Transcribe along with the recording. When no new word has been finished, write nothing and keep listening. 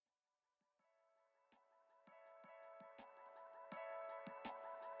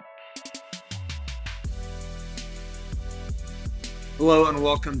Hello and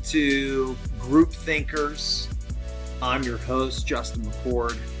welcome to Group Thinkers. I'm your host, Justin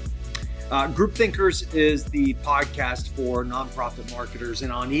McCord. Group Thinkers is the podcast for nonprofit marketers,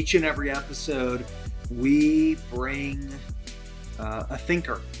 and on each and every episode, we bring a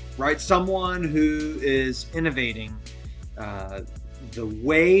thinker, right? Someone who is innovating the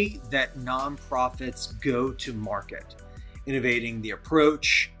way that nonprofits go to market, innovating the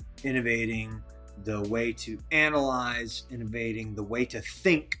approach, innovating the way to analyze, innovating the way to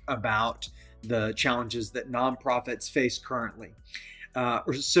think about the challenges that nonprofits face currently.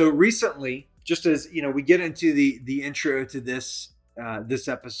 So recently, just as we get into the intro to this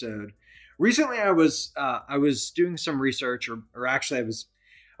episode, recently I was doing some research, or actually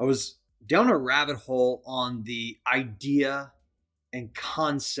I was down a rabbit hole on the idea and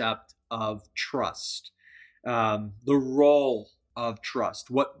concept of trust, the role of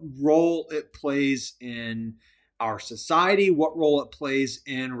trust, what role it plays in our society, what role it plays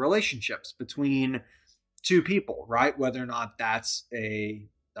in relationships between two people, right? Whether or not that's a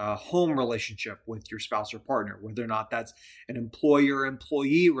home relationship with your spouse or partner, whether or not that's an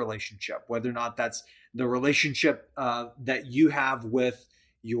employer-employee relationship, whether or not that's the relationship that you have with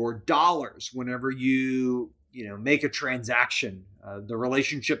your dollars whenever you make a transaction, the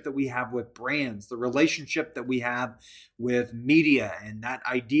relationship that we have with brands, the relationship that we have with media, and that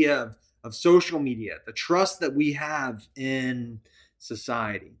idea of social media, the trust that we have in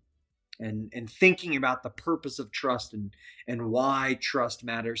society, and thinking about the purpose of trust and why trust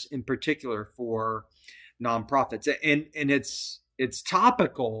matters in particular for nonprofits. And it's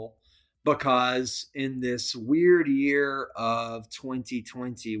topical because in this weird year of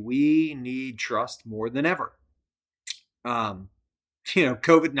 2020, we need trust more than ever.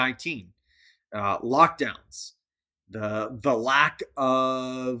 COVID-19, lockdowns, the lack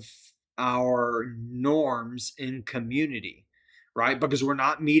of our norms in community, right? Because we're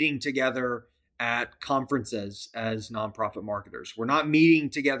not meeting together at conferences as nonprofit marketers. We're not meeting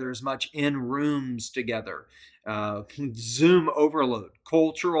together as much in rooms together. Zoom overload,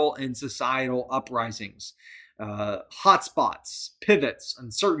 cultural and societal uprisings, hotspots, pivots,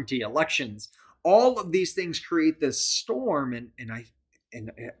 uncertainty, elections. All of these things create this storm, and I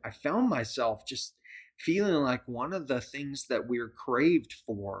found myself just feeling like one of the things that we're craved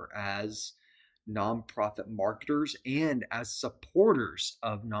for as nonprofit marketers and as supporters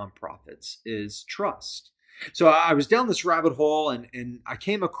of nonprofits is trust. So I was down this rabbit hole and I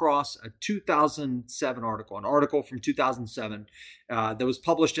came across a 2007 article, an article from 2007 that was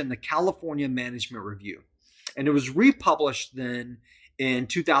published in the California Management Review. And it was republished then in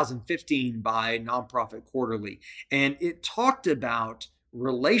 2015 by Nonprofit Quarterly. And it talked about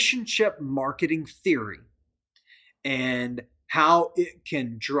relationship marketing theory and how it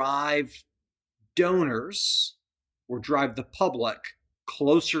can drive donors or drive the public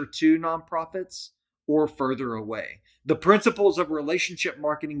closer to nonprofits or further away. The principles of relationship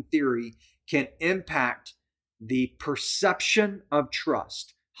marketing theory can impact the perception of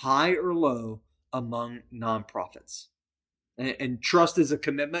trust, high or low, among nonprofits. And trust is a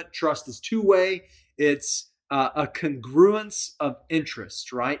commitment. Trust is two-way. It's a congruence of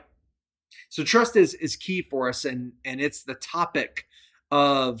interest, right? So trust is key for us, and it's the topic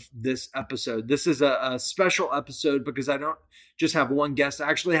of this episode. This is a special episode because I don't just have one guest. I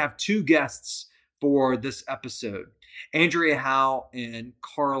actually have two guests for this episode, Andrea Howe and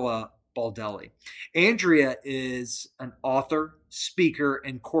Karla Baldelli. Andrea is an author, speaker,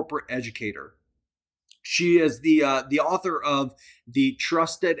 and corporate educator. She is the author of the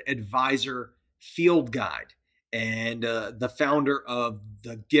Trusted Advisor Field Guide and the founder of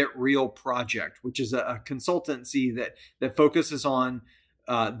the Get Real Project, which is a consultancy that focuses on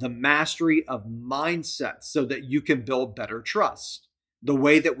the mastery of mindset so that you can build better trust. The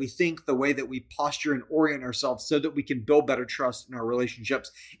way that we think, the way that we posture and orient ourselves so that we can build better trust in our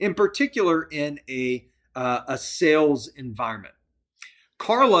relationships, in particular in a sales environment.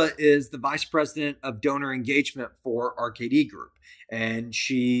 Karla is the vice president of donor engagement for RKD Group, and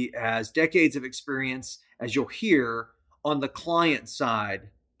she has decades of experience, as you'll hear, on the client side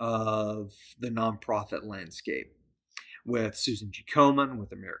of the nonprofit landscape with Susan G. Komen,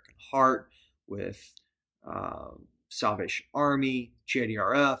 with American Heart, with Salvation Army,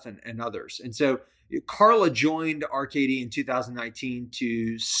 JDRF, and others. And so Karla joined RKD in 2019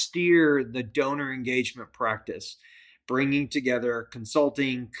 to steer the donor engagement practice, bringing together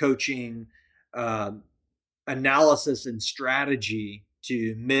consulting, coaching, analysis, and strategy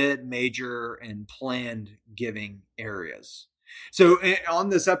to mid, major, and planned giving areas. So on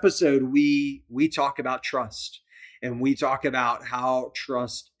this episode, we talk about trust, and we talk about how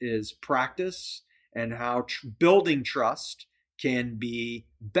trust is practiced and how building trust can be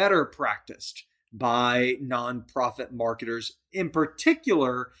better practiced by nonprofit marketers, in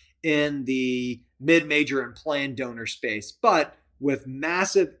particular in the mid-major and planned donor space, but with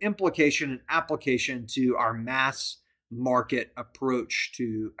massive implication and application to our mass market approach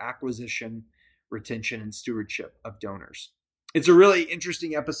to acquisition, retention, and stewardship of donors. It's a really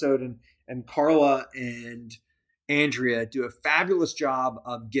interesting episode, and Karla and Andrea do a fabulous job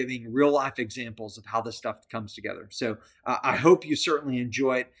of giving real life examples of how this stuff comes together. So I hope you certainly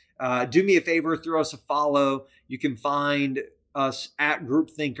enjoy it. Do me a favor, throw us a follow. You can find us at Group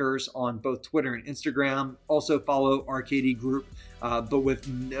Thinkers on both Twitter and Instagram. Also follow RKD Group. But with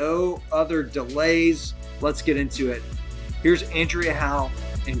no other delays, let's get into it. Here's Andrea Howe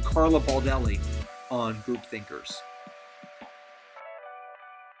and Karla Baldelli on Group Thinkers.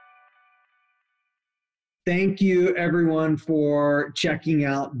 Thank you, everyone, for checking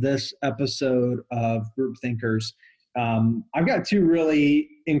out this episode of Group Thinkers. I've got two really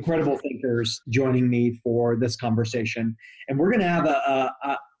incredible thinkers joining me for this conversation, and we're going to have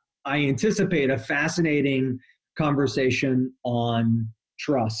I anticipate, a fascinating conversation on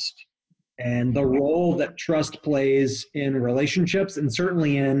trust and the role that trust plays in relationships and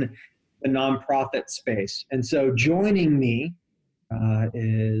certainly in the nonprofit space. And so joining me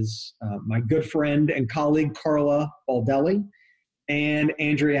is my good friend and colleague, Karla Baldelli, and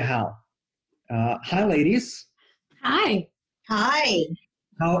Andrea Howe. Hi, ladies. Hi. Hi.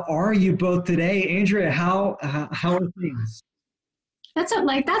 How are you both today? Andrea, how are things? That's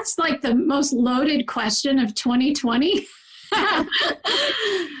like the most loaded question of 2020.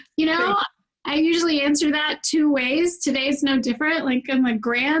 I usually answer that two ways. Today's no different, like in the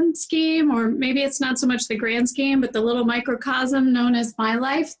grand scheme, or maybe it's not so much the grand scheme, but the little microcosm known as my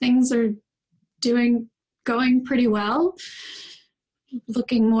life. Things are going pretty well.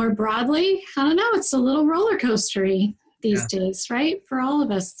 Looking more broadly, I don't know, it's a little roller coastery these days, right? For all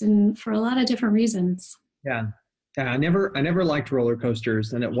of us and for a lot of different reasons. Yeah. I never liked roller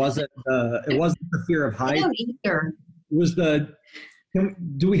coasters, and it wasn't the fear of height. I don't either. It was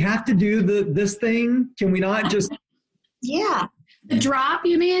do we have to do this thing? Can we not just? Yeah. The drop,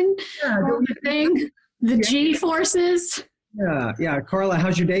 you mean? Yeah. The thing? The G forces? Yeah. Yeah. Karla,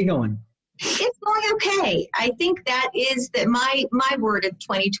 how's your day going? It's going okay. I think that is my word of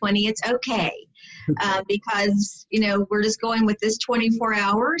 2020. It's okay. Because, we're just going with this 24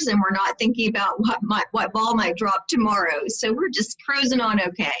 hours and we're not thinking about what ball might drop tomorrow. So we're just cruising on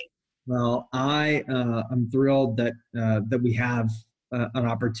okay. Well, I'm thrilled that we have an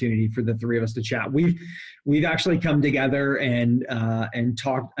opportunity for the three of us to chat. We've actually come together and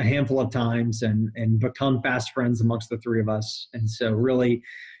talked a handful of times and become fast friends amongst the three of us. And so really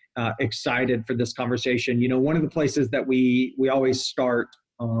excited for this conversation. One of the places that we always start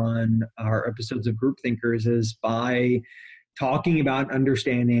on our episodes of Group Thinkers is by talking about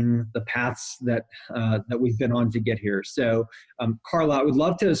understanding the paths that we've been on to get here. So, Karla, I would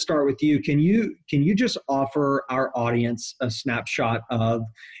love to start with you. Can you just offer our audience a snapshot of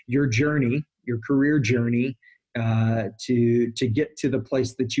your journey, your career journey, to get to the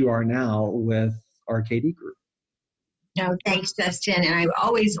place that you are now with RKD Group? No, thanks, Justin. And I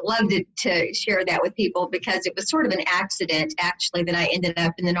always loved it to share that with people because it was sort of an accident, actually, that I ended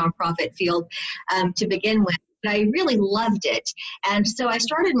up in the nonprofit field to begin with. But I really loved it. And so I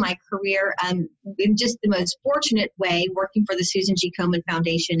started my career in just the most fortunate way, working for the Susan G. Komen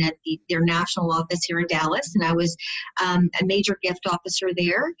Foundation at their national office here in Dallas. And I was a major gift officer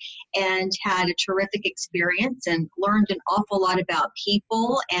there and had a terrific experience and learned an awful lot about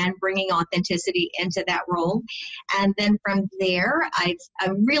people and bringing authenticity into that role. And then from there,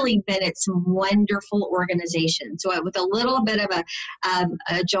 I've really been at some wonderful organizations. So with a little bit of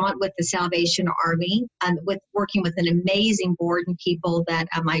a jaunt with the Salvation Army, with working with an amazing board and people that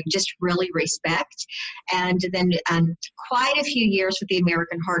I just really respect. And then quite a few years with the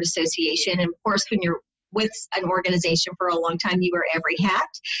American Heart Association. And of course, when you're with an organization for a long time, you wear every hat.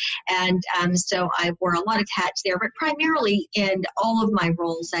 And so I wore a lot of hats there, but primarily in all of my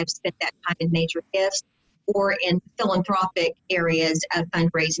roles, I've spent that time in major gifts or in philanthropic areas of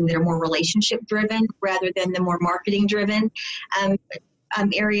fundraising that are more relationship driven rather than the more marketing driven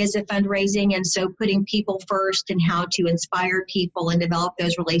areas of fundraising. And so putting people first and how to inspire people and develop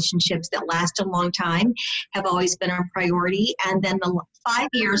those relationships that last a long time have always been our priority. And then the 5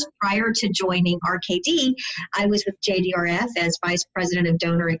 years prior to joining RKD, I was with JDRF as Vice President of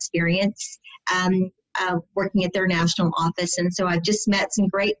Donor Experience. working at their national office. And so I've just met some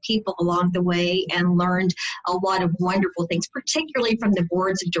great people along the way and learned a lot of wonderful things, particularly from the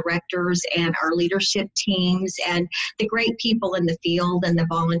boards of directors and our leadership teams and the great people in the field and the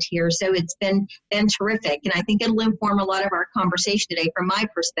volunteers. So it's been terrific. And I think it'll inform a lot of our conversation today from my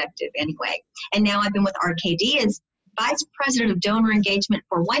perspective anyway. And now I've been with RKD as Vice President of Donor Engagement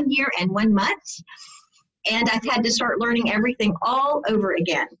for 1 year and 1 month. And I've had to start learning everything all over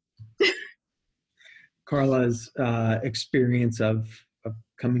again. Karla's experience of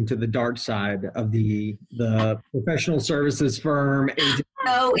coming to the dark side of the professional services firm.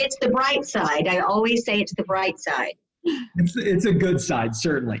 Oh, it's the bright side. I always say it's the bright side. It's a good side,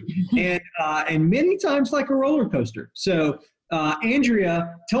 certainly, and many times like a roller coaster. So,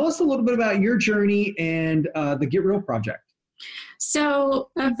 Andrea, tell us a little bit about your journey and the Get Real project.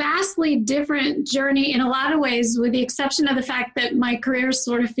 So a vastly different journey in a lot of ways, with the exception of the fact that my career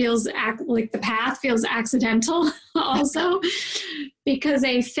sort of feels like the path feels accidental also, because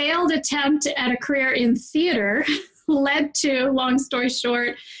a failed attempt at a career in theater led to, long story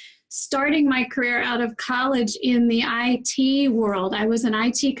short, starting my career out of college in the IT world. I was an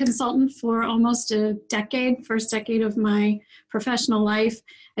IT consultant for almost a decade, first decade of my professional life.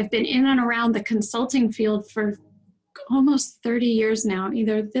 I've been in and around the consulting field for almost 30 years now.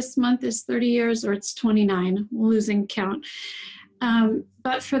 Either this month is 30 years or it's 29, losing count.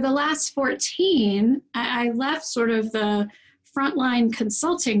 But for the last 14, I left sort of the frontline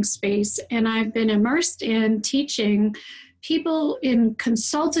consulting space, and I've been immersed in teaching people in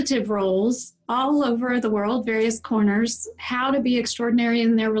consultative roles all over the world, various corners, how to be extraordinary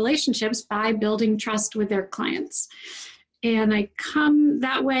in their relationships by building trust with their clients. And I come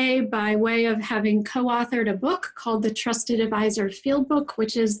that way by way of having co-authored a book called The Trusted Advisor Field Book,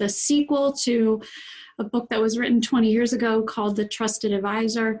 which is the sequel to a book that was written 20 years ago called The Trusted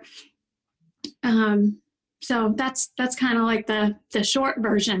Advisor. So that's kind of like the short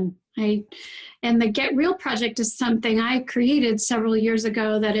version. And the Get Real project is something I created several years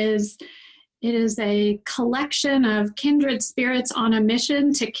ago it is a collection of kindred spirits on a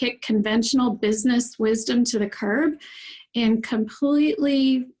mission to kick conventional business wisdom to the curb and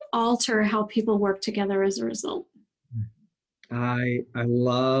completely alter how people work together as a result. I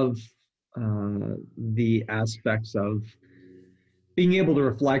love the aspects of being able to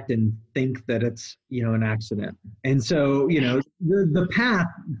reflect and think that it's, an accident. And so, the path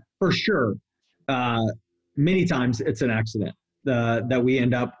for sure, many times it's an accident that we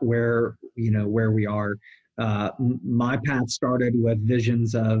end up where we are. My path started with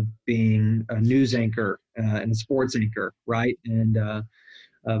visions of being a news anchor and a sports anchor, right? And a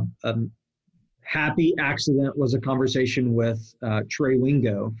happy accident was a conversation with Trey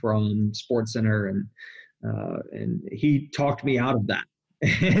Wingo from SportsCenter, and he talked me out of that,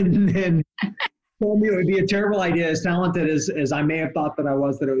 and then told me it would be a terrible idea. As talented as I may have thought that I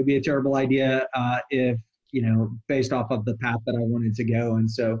was, that it would be a terrible idea if based off of the path that I wanted to go. And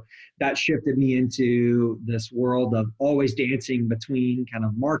so that shifted me into this world of always dancing between kind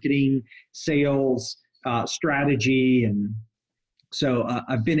of marketing, sales, strategy. And so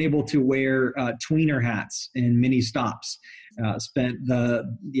I've been able to wear tweener hats in many stops. Spent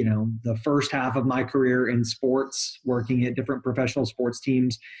the first half of my career in sports, working at different professional sports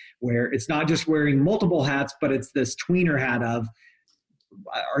teams, where it's not just wearing multiple hats, but it's this tweener hat of,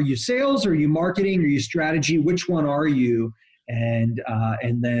 are you sales? Are you marketing? Are you strategy? Which one are you? And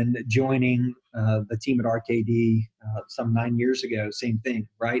then joining the team at RKD some 9 years ago, same thing,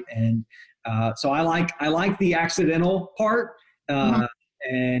 right? And so I like the accidental part,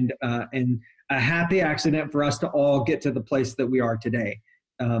 and a happy accident for us to all get to the place that we are today.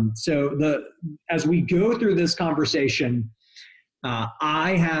 So as we go through this conversation,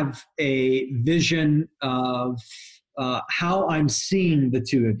 I have a vision of how I'm seeing the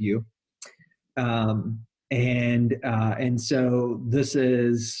two of you. And so this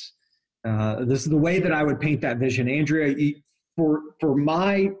is the way that I would paint that vision. Andrea, for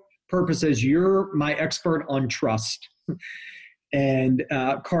my purposes, you're my expert on trust. And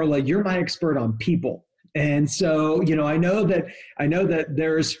Karla, you're my expert on people. And so, I know that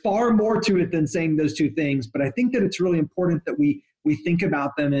there is far more to it than saying those two things, but I think that it's really important that we think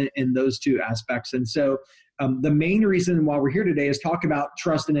about them in those two aspects. And so the main reason why we're here today is talk about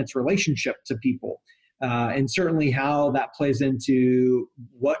trust and its relationship to people, and certainly how that plays into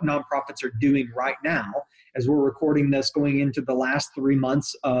what nonprofits are doing right now as we're recording this, going into the last 3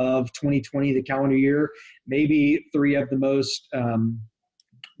 months of 2020, the calendar year, maybe 3 of the most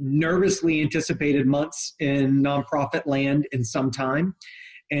nervously anticipated months in nonprofit land in some time.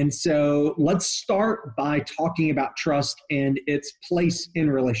 And so let's start by talking about trust and its place in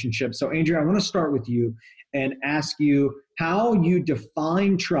relationships. So Andrea, I want to start with you and ask you how you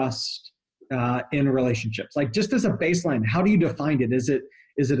define trust in relationships. Like, just as a baseline, how do you define it? Is it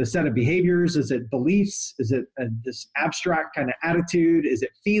a set of behaviors? Is it beliefs? Is it this abstract kind of attitude? Is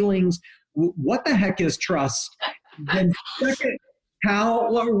it feelings? What the heck is trust? Then second,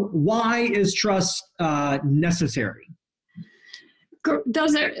 why is trust necessary?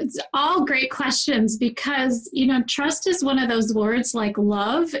 Those are all great questions, because, trust is one of those words like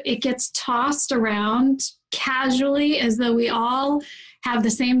love. It gets tossed around casually as though we all have the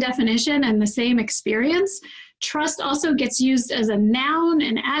same definition and the same experience. Trust also gets used as a noun,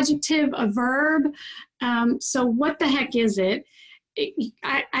 an adjective, a verb. So what the heck is it?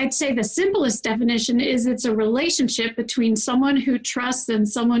 I'd say the simplest definition is it's a relationship between someone who trusts and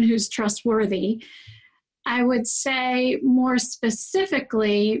someone who's trustworthy. I would say more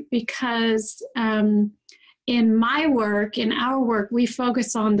specifically, because in my work, in our work, we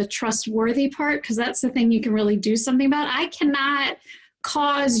focus on the trustworthy part, because that's the thing you can really do something about. I cannot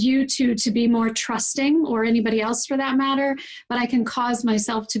cause you to be more trusting, or anybody else for that matter, but I can cause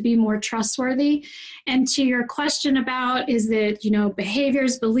myself to be more trustworthy. And to your question about, is it,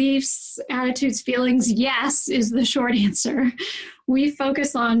 behaviors, beliefs, attitudes, feelings? Yes, is the short answer. We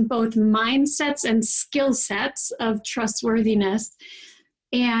focus on both mindsets and skill sets of trustworthiness.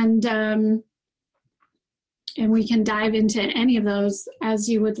 And we can dive into any of those as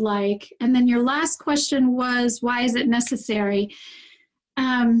you would like. And then your last question was, why is it necessary?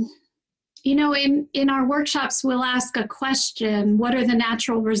 In our workshops, we'll ask a question: what are the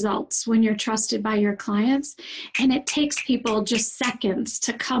natural results when you're trusted by your clients? And it takes people just seconds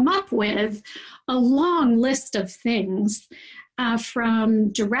to come up with a long list of things,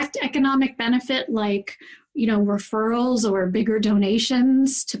 from direct economic benefit, like, referrals or bigger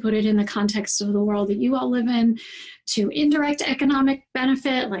donations, to put it in the context of the world that you all live in, to indirect economic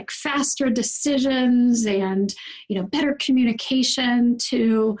benefit, like faster decisions and, better communication,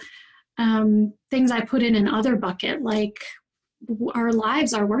 to things I put in another bucket, like our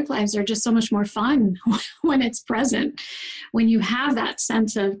work lives are just so much more fun when it's present, when you have that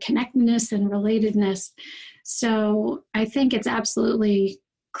sense of connectedness and relatedness. So I think it's absolutely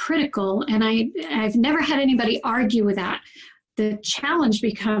critical, and I've never had anybody argue with that. The challenge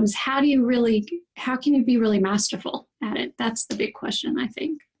becomes, how can you be really masterful at it? That's the big question, I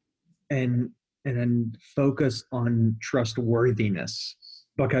think. And then focus on trustworthiness,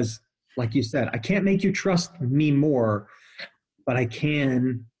 because like you said, I can't make you trust me more, but I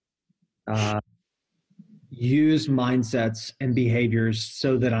can use mindsets and behaviors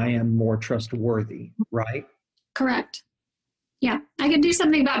so that I am more trustworthy, right? Correct. Yeah, I can do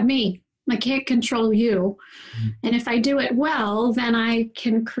something about me. I can't control you. And if I do it well, then I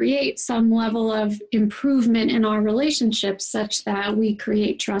can create some level of improvement in our relationships such that we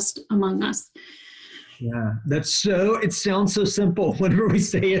create trust among us. Yeah, it sounds so simple whenever we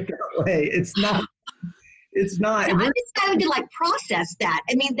say it that way. It's not. So I'm just having to process that.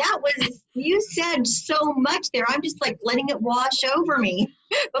 I mean, you said so much there. I'm just letting it wash over me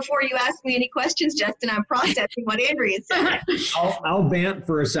before you ask me any questions, Justin. I'm processing what Andrea said. I'll vamp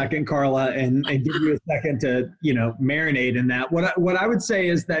for a second, Karla, and give you a second to, marinate in that. What I would say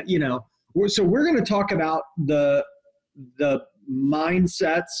is that, so we're going to talk about the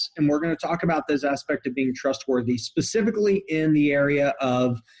mindsets, and we're going to talk about this aspect of being trustworthy, specifically in the area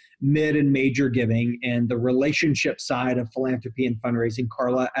of mid and major giving and the relationship side of philanthropy and fundraising,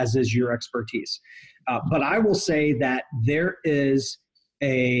 Karla, as is your expertise. But I will say that there is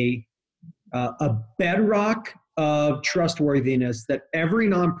a bedrock of trustworthiness that every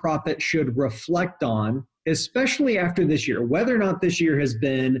nonprofit should reflect on, especially after this year, whether or not this year has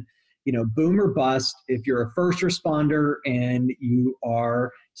been, boom or bust. If you're a first responder and you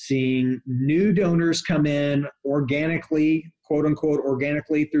are seeing new donors come in organically, quote unquote,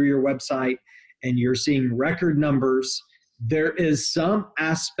 organically through your website, and you're seeing record numbers, there is some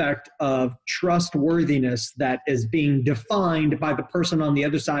aspect of trustworthiness that is being defined by the person on the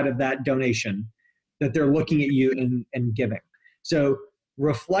other side of that donation, that they're looking at you and giving. So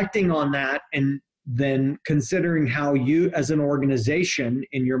reflecting on that, and then considering how you as an organization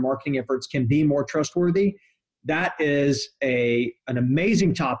in your marketing efforts can be more trustworthy, that is an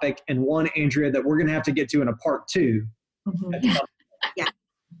amazing topic, and one, Andrea, that we're going to have to get to in a part 2. Mm-hmm. Yeah.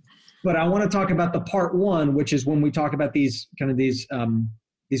 But I want to talk about the part 1, which is when we talk about this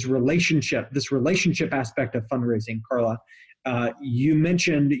relationship aspect of fundraising. Karla, you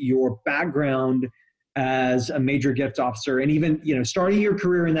mentioned your background as a major gift officer, and even starting your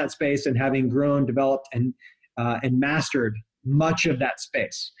career in that space and having grown, developed, and mastered much of that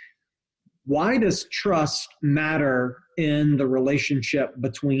space. Why does trust matter in the relationship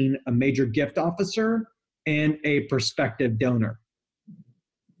between a major gift officer and a prospective donor?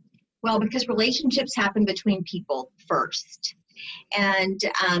 Well, because relationships happen between people first. And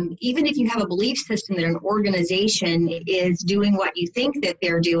even if you have a belief system that an organization is doing what you think that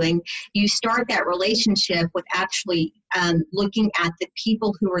they're doing, you start that relationship with actually looking at the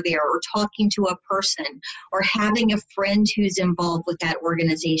people who are there, or talking to a person, or having a friend who's involved with that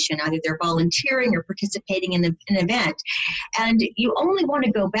organization. Either they're volunteering or participating in an event. And you only want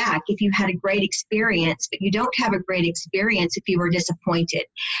to go back if you had a great experience, but you don't have a great experience if you were disappointed.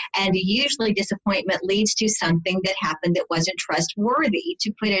 And usually disappointment leads to something that happened that wasn't trustworthy,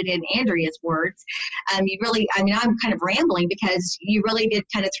 to put it in Andrea's words. I'm kind of rambling because you really did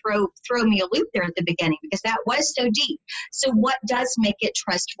kind of throw me a loop there at the beginning, because that was so deep. So what does make it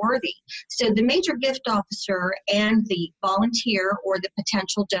trustworthy? So the major gift officer and the volunteer or the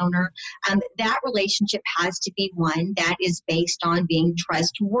potential donor, that relationship has to be one that is based on being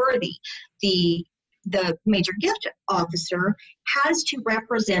trustworthy. The major gift officer has to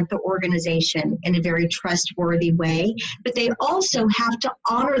represent the organization in a very trustworthy way, but they also have to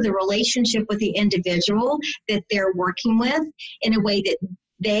honor the relationship with the individual that they're working with in a way that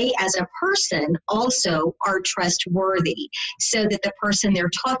they as a person also are trustworthy, so that the person they're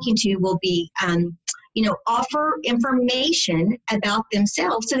talking to will be offer information about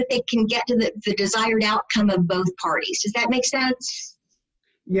themselves so that they can get to the desired outcome of both parties. Does that make sense?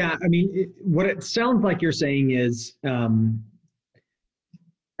 Yeah, I mean, what it sounds like you're saying is,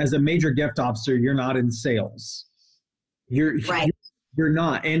 as a major gift officer, you're not in sales. You're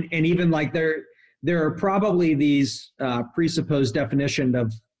not, and even like there are probably these presupposed definitions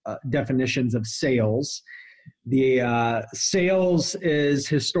of sales. The sales is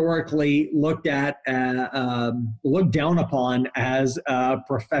historically looked down upon as a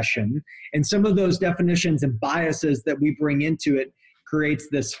profession, and some of those definitions and biases that we bring into it creates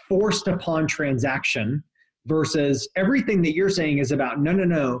this forced upon transaction, versus everything that you're saying is about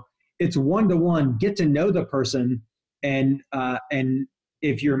no, it's one-to-one, get to know the person, and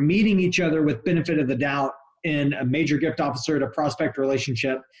if you're meeting each other with benefit of the doubt in a major gift officer to prospect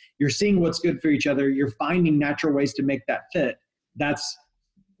relationship, you're seeing what's good for each other, you're finding natural ways to make that fit. That's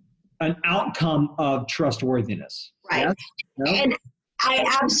an outcome of trustworthiness. Right. Yes? No? And I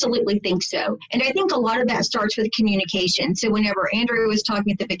absolutely think so. And I think a lot of that starts with communication. So whenever Andrea was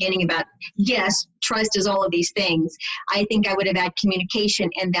talking at the beginning about, yes, trust is all of these things, I think I would have had communication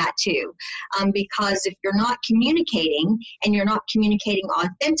in that too. Because if you're not communicating and you're not communicating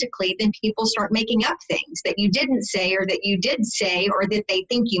authentically, then people start making up things that you didn't say, or that you did say, or that they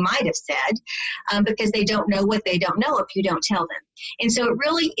think you might have said, because they don't know what they don't know if you don't tell them. And so it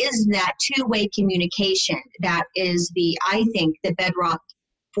really is that two-way communication that is I think, the bedrock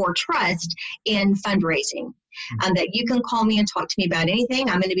for trust in fundraising. That you can call me and talk to me about anything.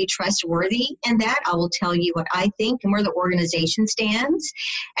 I'm going to be trustworthy in that. I will tell you what I think and where the organization stands,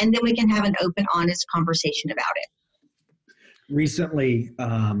 and then we can have an open, honest conversation about it. Recently,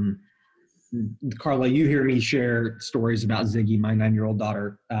 Karla, you hear me share stories about Ziggy, my 9-year-old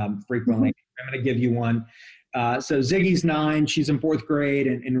daughter, frequently. Mm-hmm. I'm going to give you one. So Ziggy's 9, she's in 4th grade,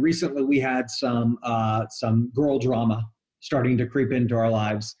 and recently we had some girl drama starting to creep into our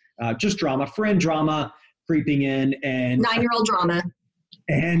lives. Just drama, friend drama creeping in, and 9-year-old drama.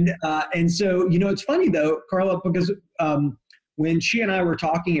 And so, it's funny though, Karla, because when she and I were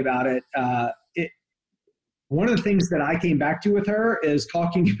talking about it, one of the things that I came back to with her is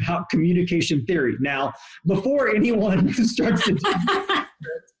talking about communication theory. Now, before anyone starts to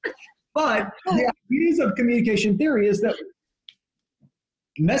but the ideas of communication theory is that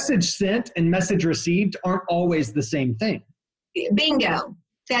message sent and message received aren't always the same thing. Bingo.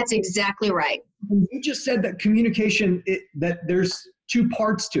 That's exactly right. You just said that communication, that there's 2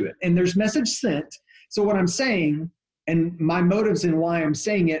 parts to it, and there's message sent. So what I'm saying, and my motives in why I'm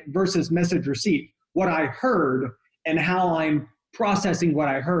saying it, versus message received, what I heard and how I'm processing what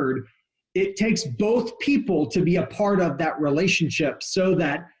I heard, it takes both people to be a part of that relationship so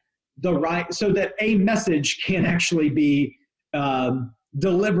that a message can actually be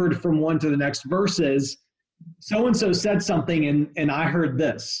delivered from one to the next, versus so-and-so said something and I heard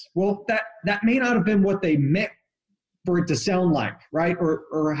this. Well, that may not have been what they meant for it to sound like, right?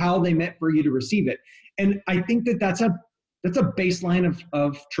 Or how they meant for you to receive it. And I think that's a baseline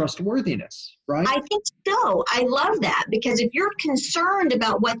of trustworthiness, right? I think so. I love that, because if you're concerned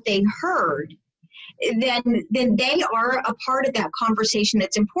about what they heard, then they are a part of that conversation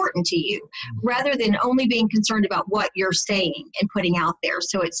that's important to you, rather than only being concerned about what you're saying and putting out there.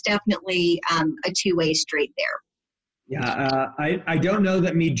 So it's definitely a two-way street there. Yeah, I don't know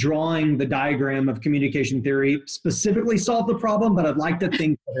that me drawing the diagram of communication theory specifically solved the problem, but I'd like to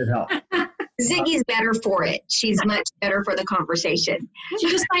think that it helped. Ziggy's better for it. She's much better for the conversation. She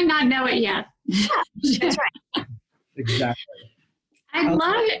just might not know it yet. Yeah, that's right. Exactly. I'd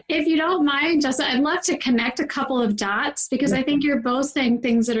love, if you don't mind, Justin, I'd love to connect a couple of dots because I think you're both saying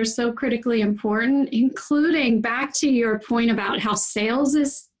things that are so critically important, including back to your point about how sales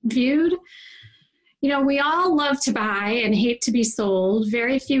is viewed. You know, we all love to buy and hate to be sold.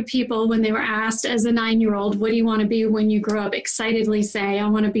 Very few people, when they were asked as a 9-year-old, what do you want to be when you grow up, excitedly say, I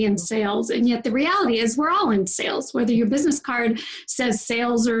want to be in sales. And yet the reality is we're all in sales, whether your business card says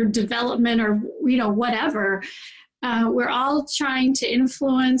sales or development or, you know, whatever. We're all trying to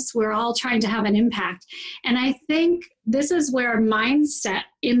influence. We're all trying to have an impact. And I think this is where mindset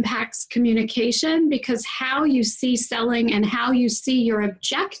impacts communication, because how you see selling and how you see your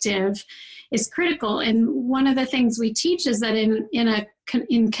objective is critical. And one of the things we teach is that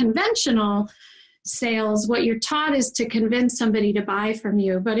in conventional sales, what you're taught is to convince somebody to buy from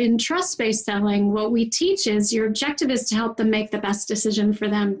you. But in trust-based selling, what we teach is your objective is to help them make the best decision for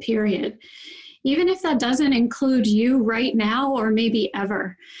them, period. Even if that doesn't include you right now or maybe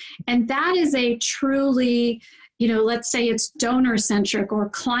ever. And that is a truly, you know, let's say it's donor-centric or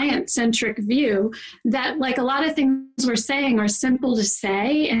client-centric view that, like, a lot of things we're saying are simple to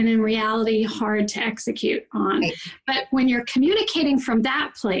say and in reality hard to execute on. Right. But when you're communicating from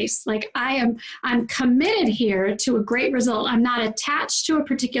that place, like I'm committed here to a great result. I'm not attached to a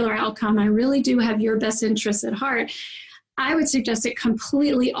particular outcome. I really do have your best interests at heart. I would suggest it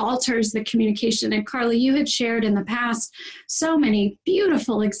completely alters the communication. And Karla, you had shared in the past so many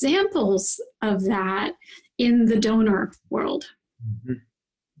beautiful examples of that in the donor world. Mm-hmm.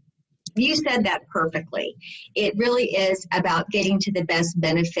 You said that perfectly. It really is about getting to the best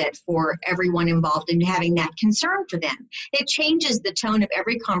benefit for everyone involved and having that concern for them. It changes the tone of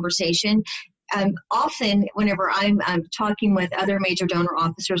every conversation. Often, whenever I'm talking with other major donor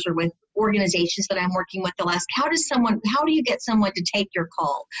officers or with organizations that I'm working with, they'll ask, how do you get someone to take your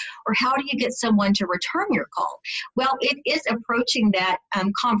call? Or how do you get someone to return your call? Well, it is approaching that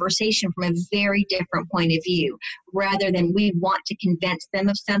conversation from a very different point of view, rather than we want to convince them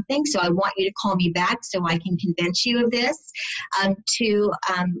of something. So I want you to call me back so I can convince you of this,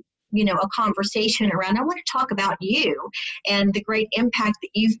 a conversation around, I want to talk about you and the great impact that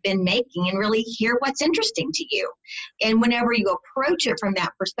you've been making and really hear what's interesting to you. And whenever you approach it from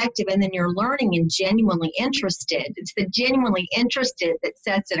that perspective and then you're learning and genuinely interested, it's the genuinely interested that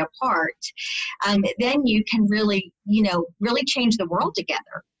sets it apart, then you can really change the world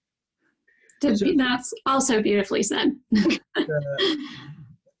together. That's also beautifully said.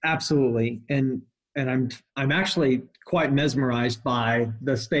 Absolutely. And I'm actually quite mesmerized by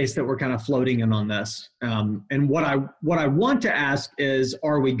the space that we're kind of floating in on this. And what I want to ask is,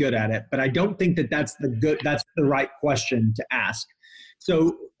 are we good at it? But I don't think that's the right question to ask.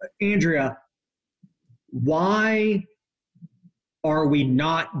 So, Andrea, why are we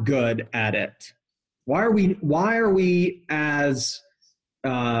not good at it? Why are we as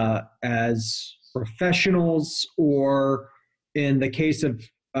professionals, or in the case of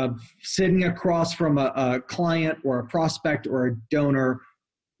sitting across from a client or a prospect or a donor,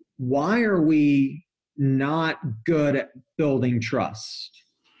 why are we not good at building trust?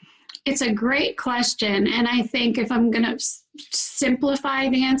 It's a great question. And I think if I'm going to simplify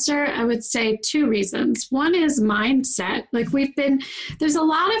the answer, I would say 2 reasons. One is mindset. Like there's a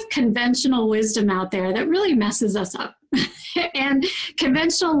lot of conventional wisdom out there that really messes us up. And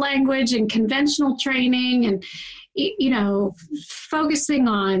conventional language and conventional training and focusing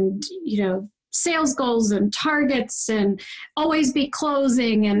on, sales goals and targets and always be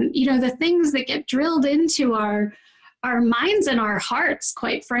closing and, the things that get drilled into our minds and our hearts,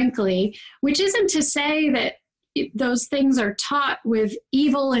 quite frankly, which isn't to say that those things are taught with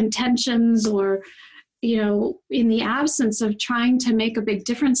evil intentions or, in the absence of trying to make a big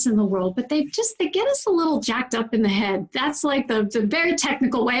difference in the world, but they get us a little jacked up in the head. That's like the very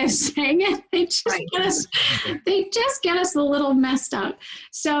technical way of saying it. They just get us a little messed up.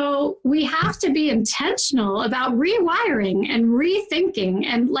 So we have to be intentional about rewiring and rethinking.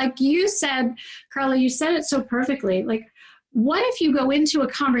 And like you said, Karla, you said it so perfectly. Like, what if you go into a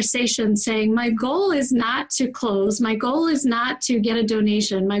conversation saying, my goal is not to close, my goal is not to get a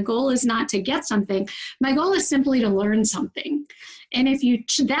donation, my goal is not to get something, my goal is simply to learn something. And if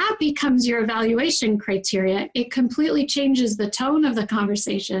that becomes your evaluation criteria, it completely changes the tone of the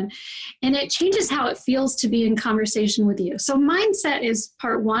conversation and it changes how it feels to be in conversation with you. So mindset is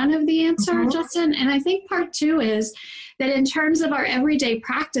part 1 of the answer, Justin. And I think part 2 is that in terms of our everyday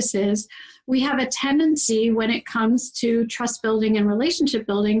practices, we have a tendency when it comes to trust building and relationship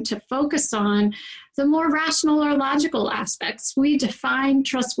building to focus on the more rational or logical aspects. We define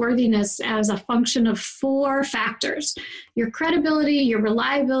trustworthiness as a function of 4 factors: your credibility, your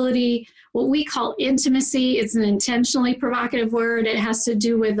reliability, what we call intimacy. It's an intentionally provocative word. It has to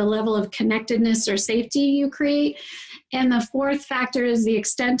do with the level of connectedness or safety you create. And the 4th factor is the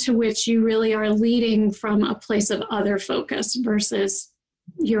extent to which you really are leading from a place of other focus versus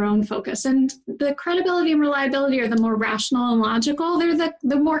your own focus. And the credibility and reliability are the more rational and logical. They're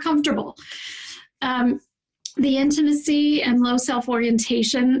the more comfortable. The intimacy and low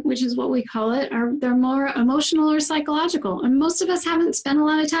self-orientation, which is what we call it, they're more emotional or psychological. And most of us haven't spent a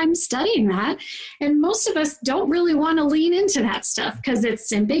lot of time studying that. And most of us don't really want to lean into that stuff because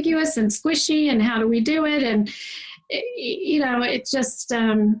it's ambiguous and squishy, and how do we do it? And, it's just,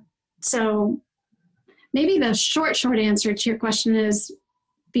 so maybe the short answer to your question is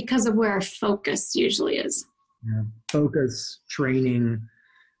because of where our focus usually is. Yeah. Focus, training,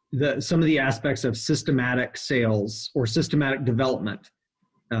 some of the aspects of systematic sales or systematic development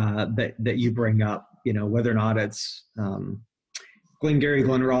that you bring up, whether or not it's Glengarry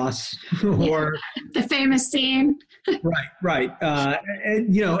Glen Ross or the famous scene. Right.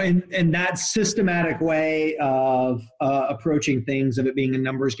 And that systematic way of approaching things, of it being a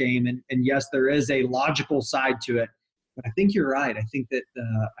numbers game. And yes, there is a logical side to it, but I think you're right. I think that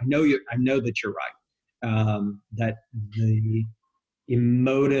I know that you're right. That the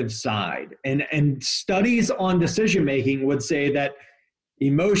emotive side and studies on decision making would say that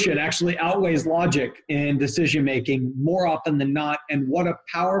emotion actually outweighs logic in decision making more often than not. And what a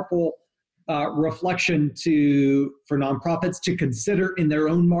powerful reflection for nonprofits to consider in their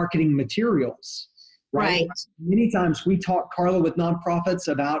own marketing materials. Right. Many times we talk, Karla, with nonprofits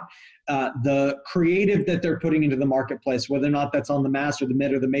about the creative that they're putting into the marketplace, whether or not that's on the mass or the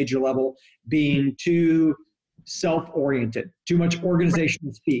mid or the major level, being too self-oriented, too much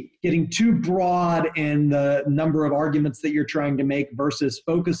organizational speak, getting too broad in the number of arguments that you're trying to make versus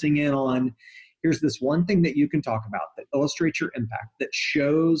focusing in on, here's this one thing that you can talk about that illustrates your impact, that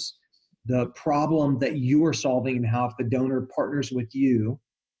shows the problem that you are solving, and how if the donor partners with you,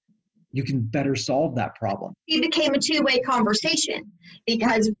 you can better solve that problem. It became a two-way conversation,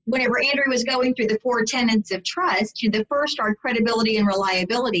 because whenever Andrew was going through the 4 tenets of trust, the first are credibility and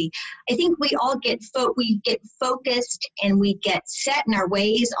reliability. I think we all get focused and we get set in our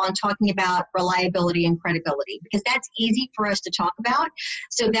ways on talking about reliability and credibility, because that's easy for us to talk about.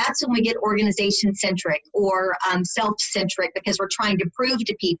 So that's when we get organization-centric or self-centric, because we're trying to prove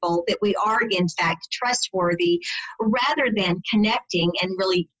to people that we are in fact trustworthy, rather than connecting and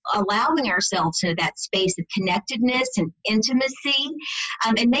really allowing ourselves into that space of connectedness and intimacy,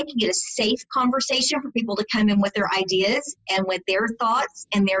 and making it a safe conversation for people to come in with their ideas and with their thoughts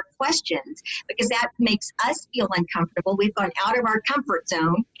and their questions, because that makes us feel uncomfortable. We've gone out of our comfort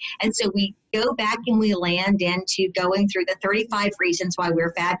zone, and so we go back and we land into going through the 35 reasons why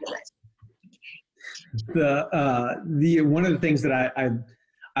we're fabulous. The one of the things that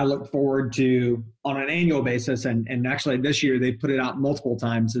I look forward to on an annual basis, and actually this year they put it out multiple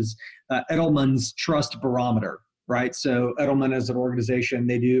times, is Edelman's Trust Barometer, right? So Edelman is an organization,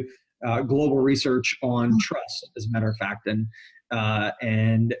 they do global research on trust, as a matter of fact.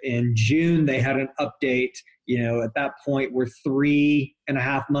 And in June, they had an update. At that point, we're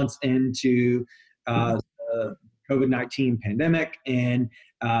 3.5 months into the COVID-19 pandemic, and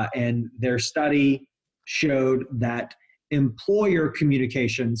their study showed that employer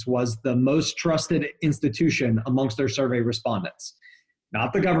communications was the most trusted institution amongst their survey respondents.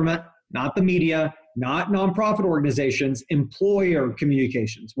 Not the government, not the media, not nonprofit organizations, employer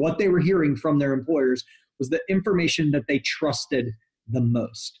communications. What they were hearing from their employers was the information that they trusted the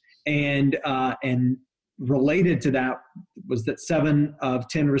most. And related to that was that 7 of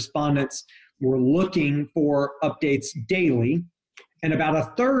 10 respondents were looking for updates daily. And about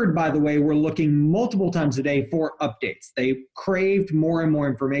a third, by the way, were looking multiple times a day for updates. They craved more and more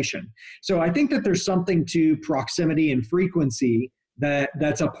information. So I think that there's something to proximity and frequency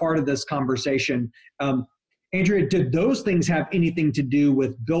that's a part of this conversation. Andrea, did those things have anything to do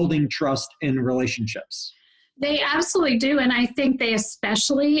with building trust in relationships? They absolutely do. And I think they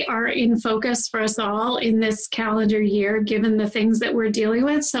especially are in focus for us all in this calendar year, given the things that we're dealing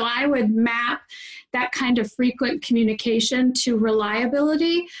with. So I would map that kind of frequent communication to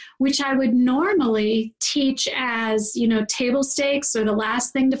reliability, which I would normally teach as, table stakes or the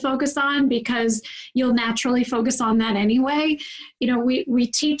last thing to focus on, because you'll naturally focus on that anyway.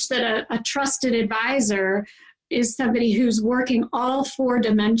 We teach that a trusted advisor is somebody who's working all 4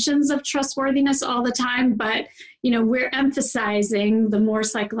 dimensions of trustworthiness all the time, but we're emphasizing the more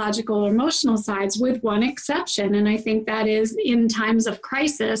psychological or emotional sides, with one exception. And I think that is in times of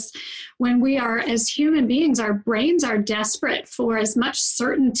crisis, when we are, as human beings, our brains are desperate for as much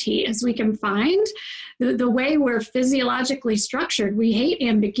certainty as we can find. The way we're physiologically structured, we hate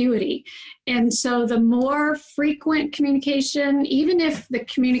ambiguity. And so the more frequent communication, even if the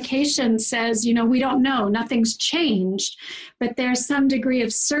communication says, we don't know, nothing's changed, but there's some degree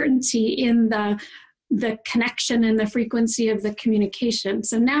of certainty in the connection and the frequency of the communication.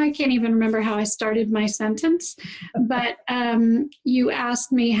 So now I can't even remember how I started my sentence, but you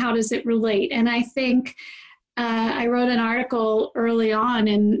asked me, how does it relate? And I think I wrote an article early on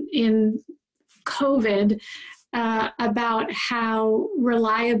in COVID about how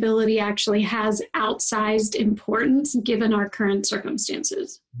reliability actually has outsized importance given our current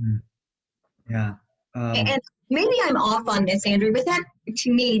circumstances. Yeah. And maybe I'm off on this, Andrew, but that,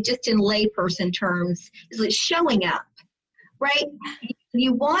 to me, just in layperson terms, is like showing up, right?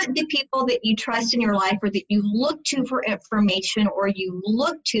 You want the people that you trust in your life, or that you look to for information, or you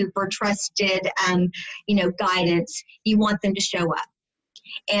look to for trusted, guidance. You want them to show up.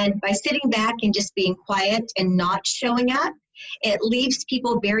 And by sitting back and just being quiet and not showing up, it leaves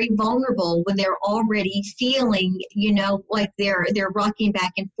people very vulnerable when they're already feeling, like they're rocking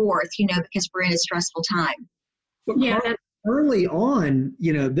back and forth, because we're in a stressful time. Yeah. Early on,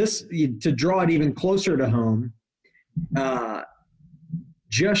 this, to draw it even closer to home,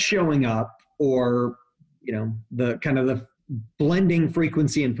 just showing up, or, the kind of the blending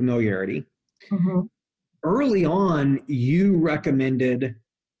frequency and familiarity. Mm-hmm. Early on, you recommended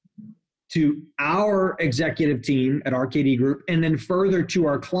to our executive team at RKD Group, and then further to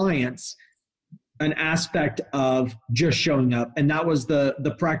our clients, an aspect of just showing up. And that was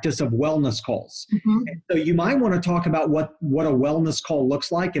the practice of wellness calls. Mm-hmm. So you might want to talk about what a wellness call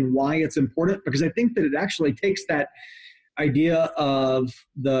looks like and why it's important, because I think that it actually takes that idea of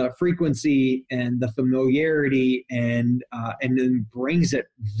the frequency and the familiarity and then brings it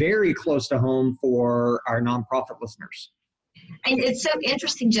very close to home for our nonprofit listeners. And it's so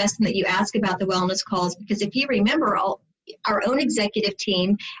interesting, Justin, that you ask about the wellness calls, because if you remember, our own executive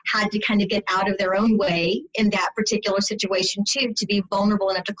team had to kind of get out of their own way in that particular situation too, to be vulnerable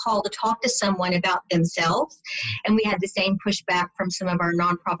enough to call to talk to someone about themselves. And we had the same pushback from some of our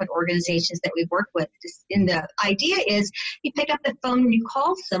nonprofit organizations that we work with. And the idea is you pick up the phone and you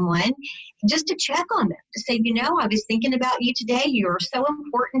call someone just to check on them, to say, I was thinking about you today. You're so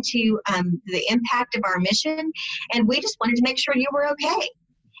important to the impact of our mission, and we just wanted to make sure you were okay.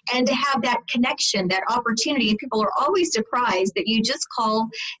 And to have that connection, that opportunity. And people are always surprised that you just call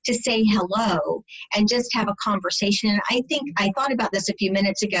to say hello and just have a conversation. And I thought about this a few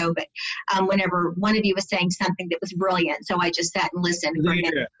minutes ago, but whenever one of you was saying something that was brilliant, so I just sat and listened for a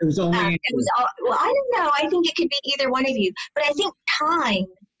minute. It was only I don't know. I think it could be either one of you. But I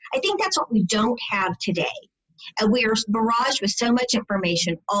think that's what we don't have today. We are barraged with so much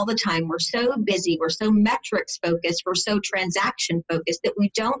information all the time. We're so busy. We're so metrics focused. We're so transaction focused that we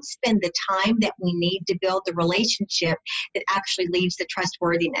don't spend the time that we need to build the relationship that actually leads to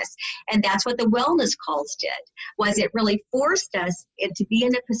trustworthiness. And that's what the wellness calls did, was it really forced us to be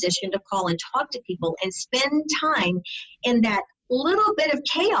in a position to call and talk to people and spend time in that little bit of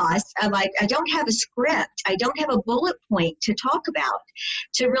chaos of I don't have a script, I don't have a bullet point to talk about,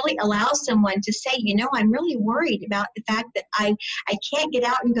 to really allow someone to say, I'm really worried about the fact that I can't get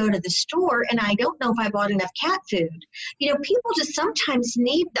out and go to the store, and I don't know if I bought enough cat food. People just sometimes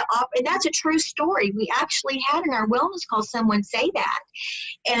need and that's a true story. We actually had in our wellness call someone say that.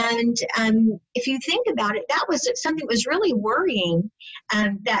 And if you think about it, that was something that was really worrying,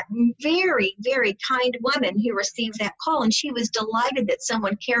 that very, very kind woman who received that call, and she was delighted that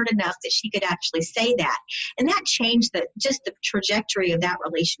someone cared enough that she could actually say that. And that changed the trajectory of that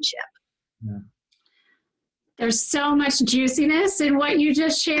relationship. Yeah. There's so much juiciness in what you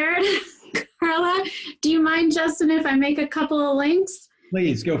just shared, Karla. Do you mind, Justin, if I make a couple of links?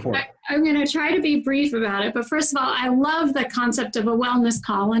 Please, go for it. I'm going to try to be brief about it. But first of all, I love the concept of a wellness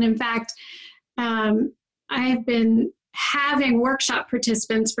call. And in fact, I've been having workshop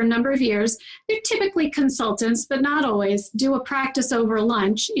participants for a number of years. They're typically consultants, but not always, do a practice over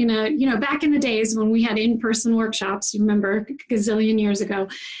lunch back in the days when we had in-person workshops, you remember, a gazillion years ago.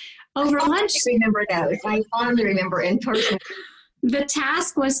 Over lunch. I remember those. I fondly remember in person. The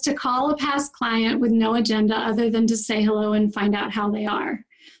task was to call a past client with no agenda other than to say hello and find out how they are.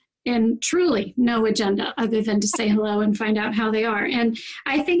 And truly no agenda other than to say hello and find out how they are. And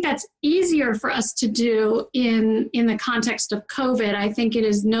I think that's easier for us to do in the context of COVID. I think it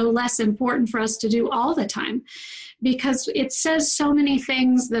is no less important for us to do all the time, because it says so many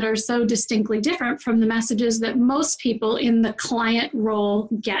things that are so distinctly different from the messages that most people in the client role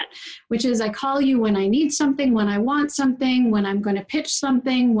get, which is I call you when I need something, when I want something, when I'm going to pitch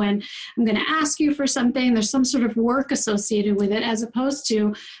something, when I'm going to ask you for something. There's some sort of work associated with it, as opposed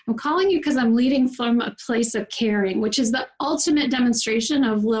to I'm calling you because I'm leading from a place of caring, which is the ultimate demonstration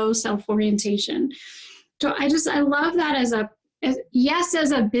of low self-orientation. So I love that as a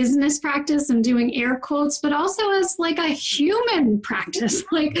business practice, I'm doing air quotes, but also as like a human practice,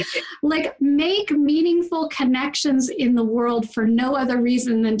 like make meaningful connections in the world for no other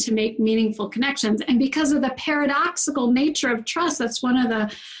reason than to make meaningful connections. And because of the paradoxical nature of trust, that's one of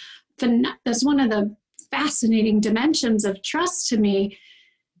the fascinating dimensions of trust to me.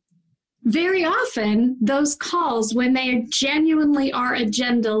 Very often, those calls, when they genuinely are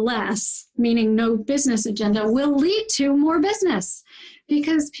agenda-less, meaning no business agenda, will lead to more business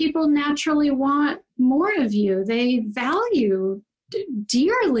because people naturally want more of you. They value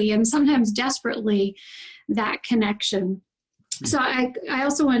dearly and sometimes desperately that connection. So I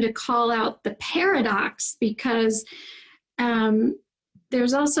also wanted to call out the paradox because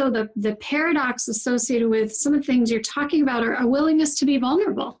there's also the paradox associated with some of the things you're talking about are a willingness to be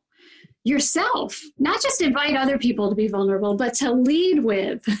vulnerable. Yourself, not just invite other people to be vulnerable, but to lead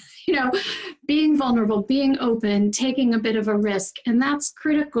with, being vulnerable, being open, taking a bit of a risk. And that's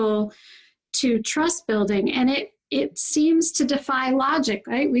critical to trust building. And it seems to defy logic,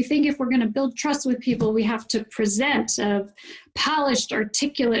 right? We think if we're going to build trust with people, we have to present a polished,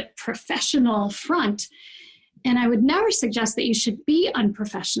 articulate, professional front. And I would never suggest that you should be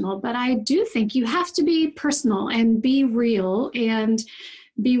unprofessional, but I do think you have to be personal and be real and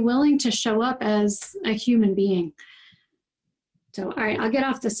be willing to show up as a human being. So, all right, I'll get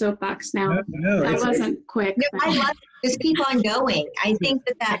off the soapbox now. That wasn't quick. No, I love it. Just keep on going. I think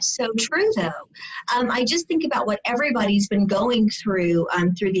that that's so true, though. I just think about what everybody's been going through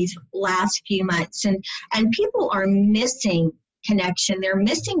these last few months, and people are missing connection. They're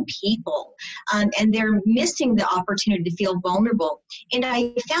missing people, and they're missing the opportunity to feel vulnerable. And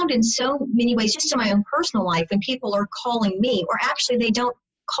I found in so many ways, just in my own personal life, when people are calling me, or actually they don't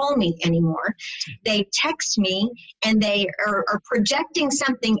call me anymore, they text me and they are projecting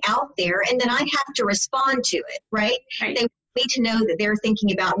something out there, and then I have to respond to it, right? They want me to know that they're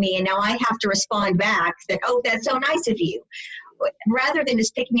thinking about me, and now I have to respond back that, oh, that's so nice of you. Rather than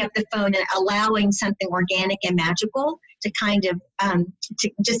just picking up the phone and allowing something organic and magical to kind of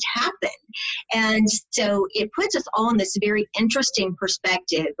to just happen. And so it puts us all in this very interesting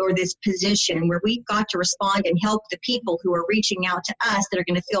perspective, or this position where we've got to respond and help the people who are reaching out to us that are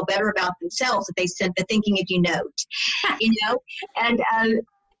going to feel better about themselves if they sent the thinking of you note,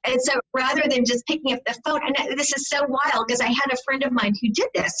 and so rather than just picking up the phone, and this is so wild because I had a friend of mine who did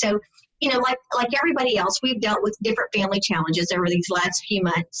this. So, like everybody else, we've dealt with different family challenges over these last few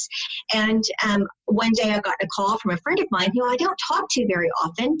months. And one day I got a call from a friend of mine who I don't talk to very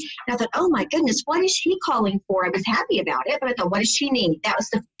often. And I thought, oh my goodness, what is she calling for? I was happy about it, but I thought, what does she need? That was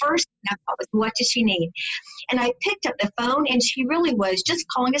the first thing I thought was, what does she need? And I picked up the phone, and she really was just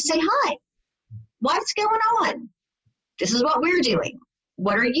calling to say hi. What's going on? This is what we're doing.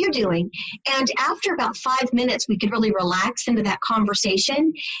 What are you doing? And after about 5 minutes, we could really relax into that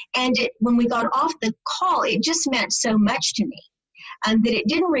conversation. And when we got off the call, it just meant so much to me. That it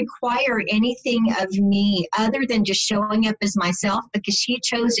didn't require anything of me other than just showing up as myself, because she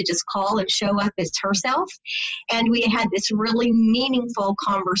chose to just call and show up as herself. And we had this really meaningful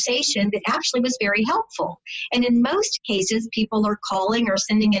conversation that actually was very helpful. And in most cases, people are calling or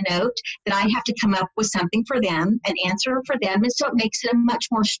sending a note that I have to come up with something for them, an answer for them. And so it makes it a much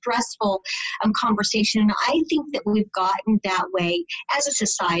more stressful conversation. And I think that we've gotten that way as a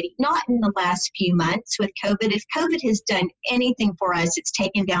society, not in the last few months with COVID. If COVID has done anything for us, it's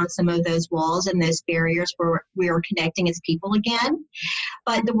taken down some of those walls and those barriers where we are connecting as people again.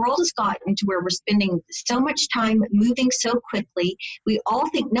 But the world has gotten to where we're spending so much time moving so quickly. We all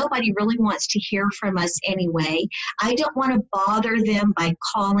think nobody really wants to hear from us anyway. I don't want to bother them by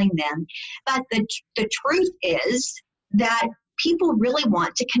calling them. But the truth is that people really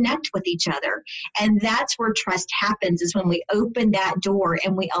want to connect with each other. And that's where trust happens, is when we open that door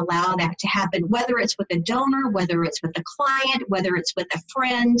and we allow that to happen, whether it's with a donor, whether it's with a client, whether it's with a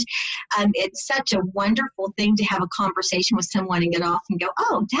friend. It's such a wonderful thing to have a conversation with someone and get off and go,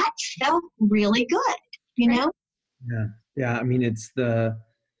 oh, that felt really good, Yeah. Yeah. I mean, it's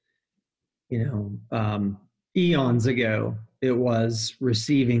eons ago, it was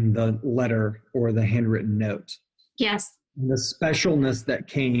receiving the letter or the handwritten note. Yes. The specialness that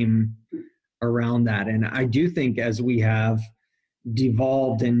came around that. And I do think as we have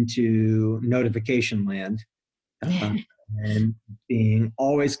devolved into notification land uh, and being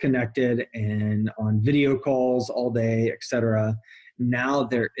always connected and on video calls all day, etc. Now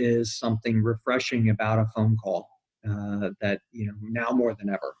there is something refreshing about a phone call that, now more than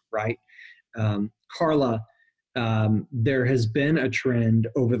ever, right? Karla, there has been a trend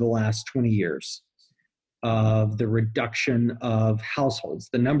over the last 20 years of the reduction of households,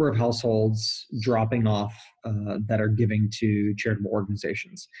 the number of households dropping off that are giving to charitable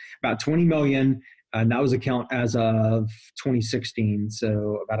organizations. About 20 million, and that was a count as of 2016.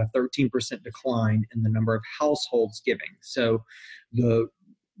 So about a 13% decline in the number of households giving. So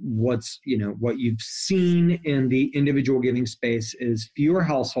what you've seen in the individual giving space is fewer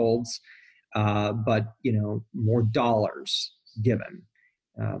households, but more dollars given.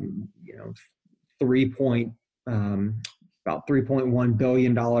 About $3.1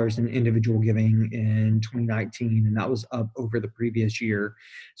 billion in individual giving in 2019, and that was up over the previous year.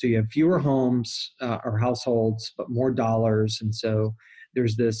 So you have fewer homes or households, but more dollars. And so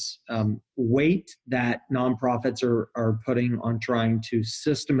there's this weight that nonprofits are putting on trying to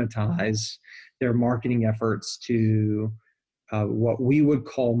systematize their marketing efforts to what we would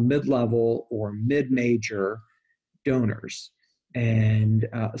call mid-level or mid-major donors. And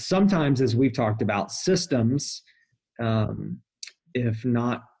sometimes, as we've talked about, systems, if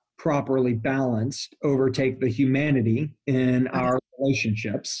not properly balanced, overtake the humanity in our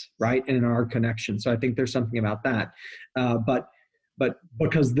relationships, right, and in our connections. So I think there's something about that. But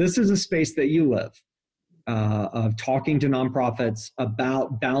because this is a space that you live, of talking to nonprofits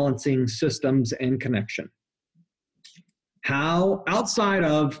about balancing systems and connection, how, outside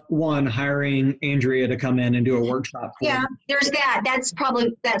of hiring Andrea to come in and do a workshop? Yeah, there's that. That's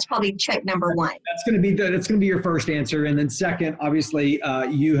probably check number one. That's going to be your first answer, and then second, obviously,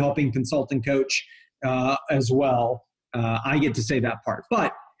 you helping consult and coach as well. I get to say that part,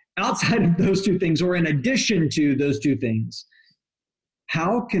 but outside of those two things, or in addition to those two things,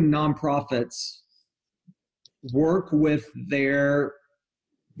 how can nonprofits work with their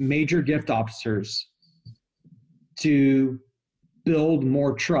major gift officers to build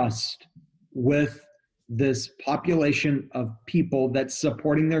more trust with this population of people that's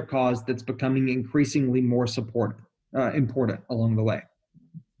supporting their cause, that's becoming increasingly more important along the way?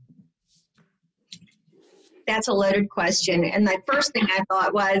 That's a loaded question. And the first thing I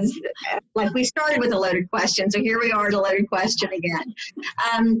thought was, we started with a loaded question, so here we are at a loaded question again.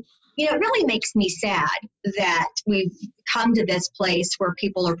 It really makes me sad that we've come to this place where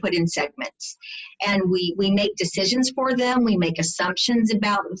people are put in segments, and we make decisions for them, we make assumptions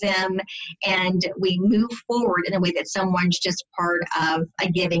about them, and we move forward in a way that someone's just part of a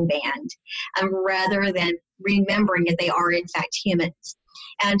giving band, rather than remembering that they are in fact humans.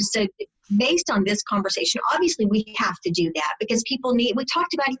 And so based on this conversation, obviously we have to do that because we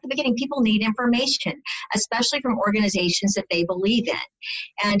talked about at the beginning, people need information, especially from organizations that they believe in.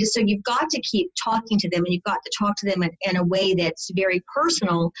 And so you've got to keep talking to them, and you've got to talk to them in a way that's very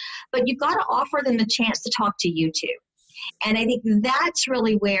personal, but you've got to offer them the chance to talk to you too. And I think that's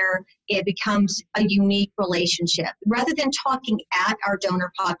really where it becomes a unique relationship. Rather than talking at our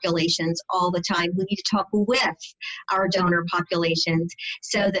donor populations all the time, we need to talk with our donor populations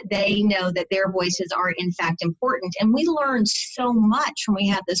so that they know that their voices are in fact important. And we learn so much when we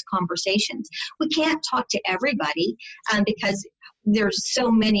have those conversations. We can't talk to everybody because there's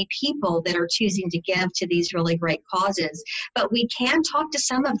so many people that are choosing to give to these really great causes, but we can talk to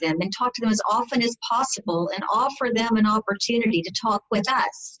some of them and talk to them as often as possible and offer them an opportunity to talk with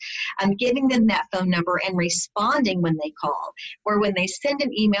us. Giving them that phone number and responding when they call, or when they send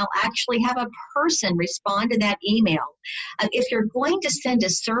an email, actually have a person respond to that email. If you're going to send a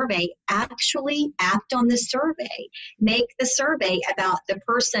survey, actually act on the survey. Make the survey about the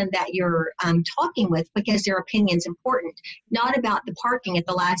person that you're talking with, because their opinion's important, not about the parking at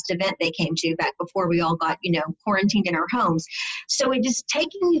the last event they came to back before we all got, quarantined in our homes. So it is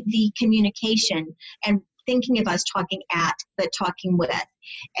taking the communication and thinking of us talking at, but talking with,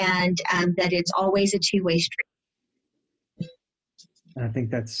 and that it's always a two-way street. I think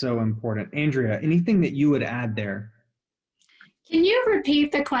that's so important. Andrea, anything that you would add there? Can you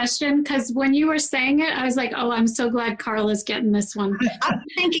repeat the question? Because when you were saying it, I was like, oh, I'm so glad Karla's getting this one. I'm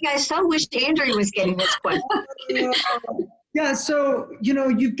thinking I so wished Andrea was getting this question. Yeah, so,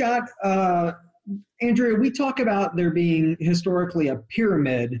 you've got, Andrea, we talk about there being historically a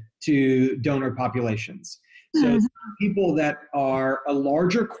pyramid to donor populations. So people that are a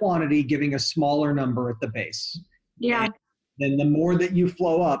larger quantity giving a smaller number at the base. Yeah. And then the more that you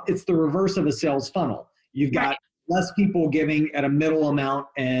flow up, it's the reverse of a sales funnel. You've got less people giving at a middle amount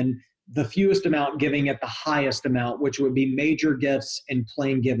and the fewest amount giving at the highest amount, which would be major gifts and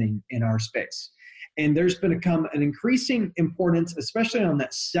plain giving in our space. And there's become an increasing importance, especially on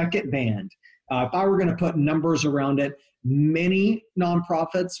that second band. If I were going to put numbers around it, many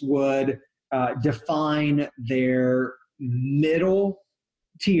nonprofits would define their middle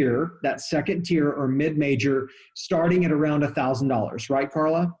tier, that second tier or mid-major, starting at around $1,000, right,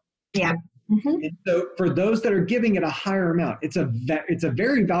 Karla? Yeah. Mm-hmm. And so for those that are giving it a higher amount, it's a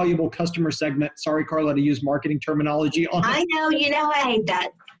very valuable customer segment. Sorry, Karla, to use marketing terminology on it. I know, I hate that.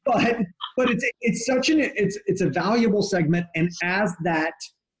 But it's a valuable segment, and as that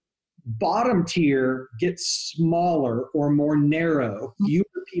bottom tier gets smaller or more narrow, fewer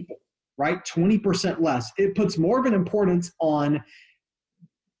people, right? 20% less. It puts more of an importance on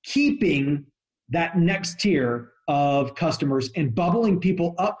keeping that next tier of customers and bubbling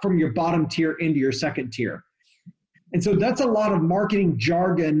people up from your bottom tier into your second tier. And so that's a lot of marketing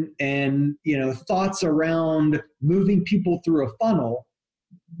jargon and, thoughts around moving people through a funnel.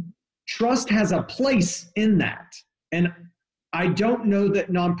 Trust has a place in that. And I don't know that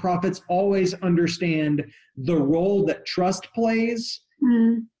nonprofits always understand the role that trust plays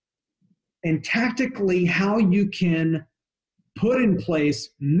and tactically how you can put in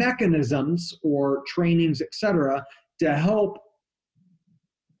place mechanisms or trainings, et cetera, to help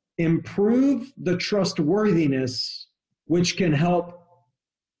improve the trustworthiness, which can help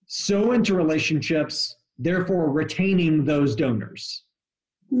sow into relationships, therefore retaining those donors.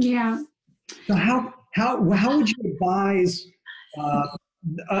 Yeah. So how would you advise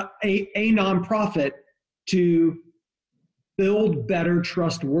a nonprofit to build better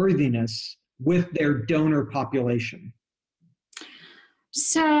trustworthiness with their donor population?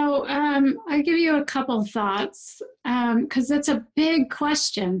 So I'll give you a couple thoughts because that's a big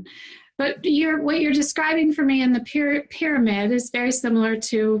question. But what you're describing for me in the pyramid is very similar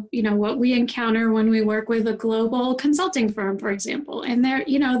to what we encounter when we work with a global consulting firm, for example. And they're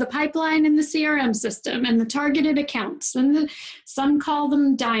the pipeline and the CRM system and the targeted accounts, and some call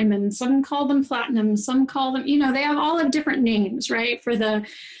them diamond, some call them platinum, some call them they have all have different names, right, for the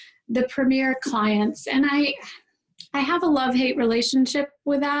premier clients. And I have a love-hate relationship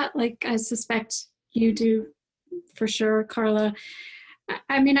with that, like I suspect you do for sure, Karla.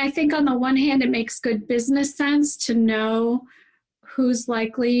 I mean, I think on the one hand, it makes good business sense to know who's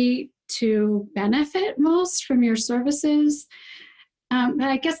likely to benefit most from your services. But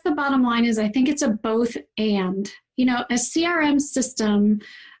I guess the bottom line is I think it's a both and. A CRM system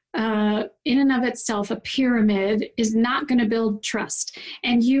in and of itself, a pyramid, is not going to build trust.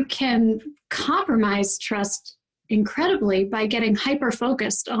 And you can compromise trust incredibly by getting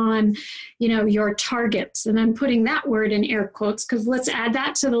hyper-focused on, your targets. And I'm putting that word in air quotes because let's add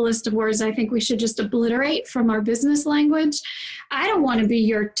that to the list of words I think we should just obliterate from our business language. I don't want to be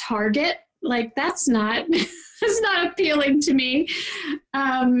your target. Like that's not appealing to me.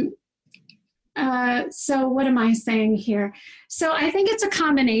 So what am I saying here? So I think it's a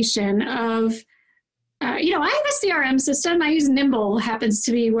combination of I have a CRM system. I use Nimble, happens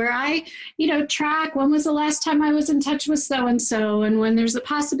to be where I, track when was the last time I was in touch with so-and-so, and when there's a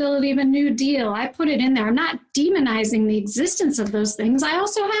possibility of a new deal, I put it in there. I'm not demonizing the existence of those things. I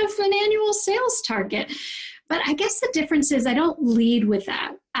also have an annual sales target. But I guess the difference is I don't lead with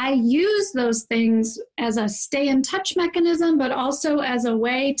that. I use those things as a stay in touch mechanism, but also as a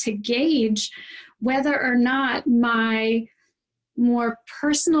way to gauge whether or not my more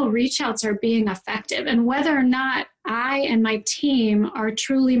personal reach outs are being effective and whether or not I and my team are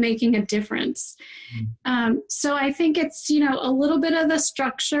truly making a difference. So I think it's, a little bit of the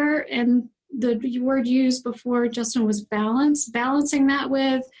structure, and the word used before, Justin, was balance, balancing that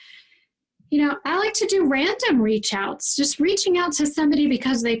with, I like to do random reach outs, just reaching out to somebody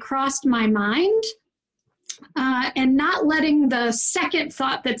because they crossed my mind. And not letting the second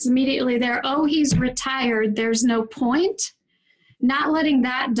thought that's immediately there, oh, he's retired, there's no point. Not letting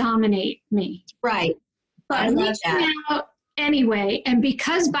that dominate me. Right. But I love reaching that. out anyway. And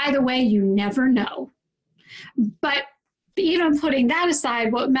because, by the way, you never know. But even putting that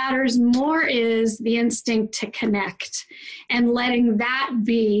aside, what matters more is the instinct to connect and letting that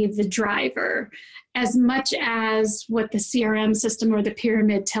be the driver as much as what the CRM system or the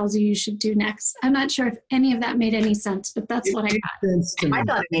pyramid tells you should do next. I'm not sure if any of that made any sense, but that's what I got. I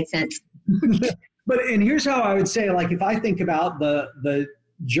thought it made sense. And here's how I would say, like, if I think about the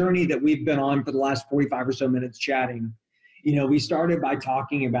journey that we've been on for the last 45 or so minutes chatting, we started by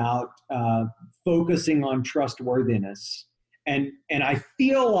talking about focusing on trustworthiness. And I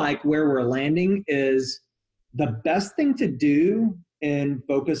feel like where we're landing is the best thing to do in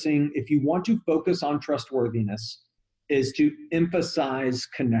focusing, if you want to focus on trustworthiness, is to emphasize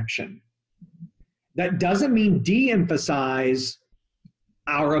connection. That doesn't mean de-emphasize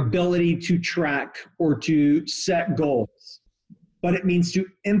our ability to track or to set goals, but it means to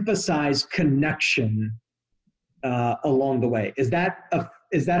emphasize connection along the way. Is that a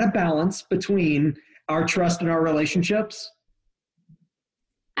balance between our trust and our relationships?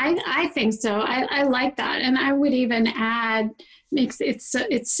 I think so. I like that. And I would even add,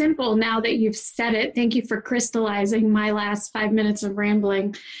 it's simple now that you've said it. Thank you for crystallizing my last 5 minutes of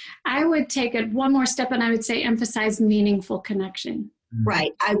rambling. I would take it one more step and I would say emphasize meaningful connection.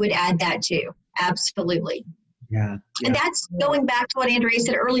 Right. I would add that too. Absolutely. Yeah. And that's going back to what Andrea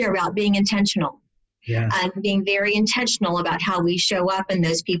said earlier about being intentional. Yeah. And being very intentional about how we show up in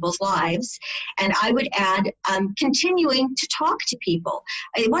those people's lives. And I would add continuing to talk to people.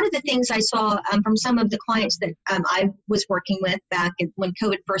 One of the things I saw from some of the clients that I was working with back when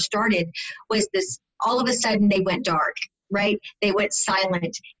COVID first started was this, all of a sudden they went dark. Right? They went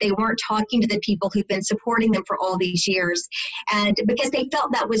silent. They weren't talking to the people who've been supporting them for all these years. And because they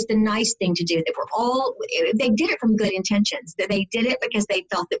felt that was the nice thing to do. They did it from good intentions. They did it because they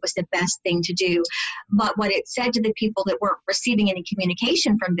felt it was the best thing to do. But what it said to the people that weren't receiving any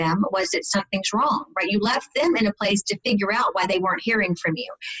communication from them was that something's wrong, right? You left them in a place to figure out why they weren't hearing from you.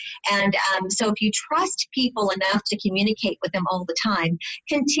 And so if you trust people enough to communicate with them all the time,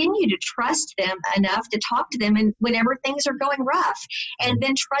 continue to trust them enough to talk to them and whenever things are going rough, and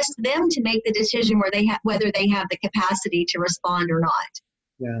then trust them to make the decision whether they have the capacity to respond or not.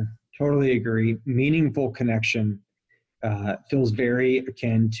 Yeah, totally agree. Meaningful connection feels very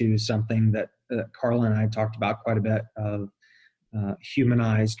akin to something that Karla and I have talked about quite a bit of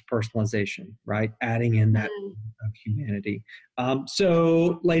humanized personalization, right? Adding in that of humanity.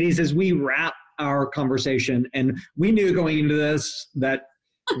 So, ladies, as we wrap our conversation, and we knew going into this that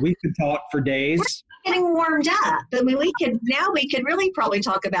we could talk for days. Getting warmed up. I mean, we could really probably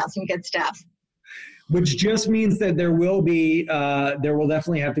talk about some good stuff. Which just means that there will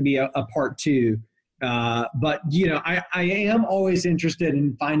definitely have to be a part two. But I am always interested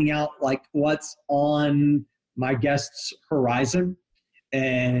in finding out like what's on my guest's horizon.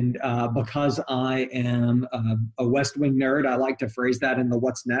 And because I am a West Wing nerd, I like to phrase that in the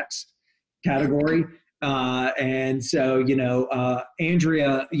what's next category. And so,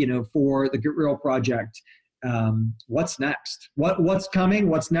 Andrea, for the Get Real Project, what's next? What's coming?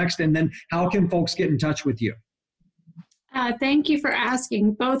 What's next? And then how can folks get in touch with you? Thank you for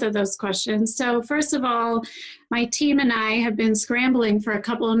asking both of those questions. So first of all, my team and I have been scrambling for a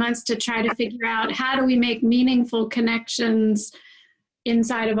couple of months to try to figure out how do we make meaningful connections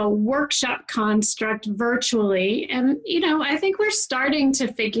inside of a workshop construct virtually. And, I think we're starting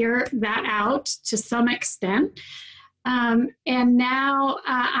to figure that out to some extent. And now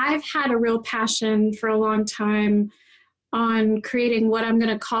I've had a real passion for a long time on creating what I'm going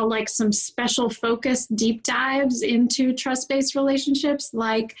to call like some special focus deep dives into trust-based relationships,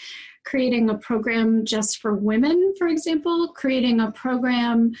 like creating a program just for women, for example, creating a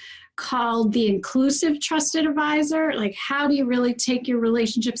program called the Inclusive Trusted Advisor. Like, how do you really take your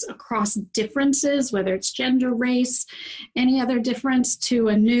relationships across differences, whether it's gender, race, any other difference, to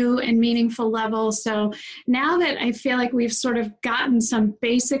a new and meaningful level? So now that I feel like we've sort of gotten some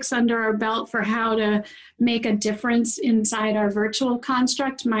basics under our belt for how to make a difference inside our virtual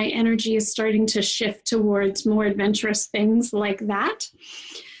construct, my energy is starting to shift towards more adventurous things like that.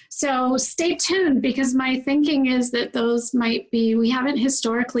 So stay tuned, because my thinking is that those might be, we haven't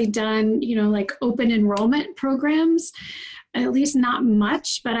historically done, like open enrollment programs, at least not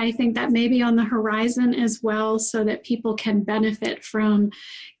much, but I think that may be on the horizon as well, so that people can benefit from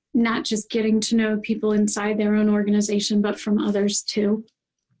not just getting to know people inside their own organization, but from others too.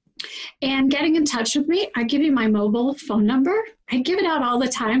 And getting in touch with me, I give you my mobile phone number. I give it out all the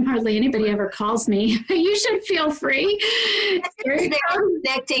time. Hardly anybody ever calls me. You should feel free. They're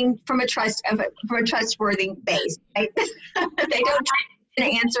connecting from a trustworthy base. Right? They don't try to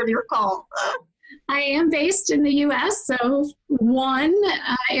answer your call. I am based in the U.S., so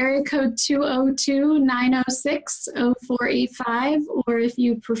area code 202-906-0485, or if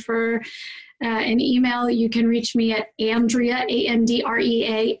you prefer an email, you can reach me at Andrea,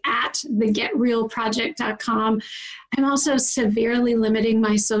 Andrea, at thegetrealproject.com. I'm also severely limiting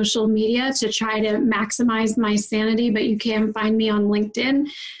my social media to try to maximize my sanity, but you can find me on LinkedIn.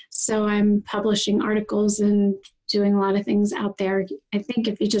 So I'm publishing articles and doing a lot of things out there. I think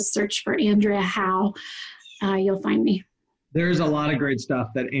if you just search for Andrea Howe, you'll find me. There's a lot of great stuff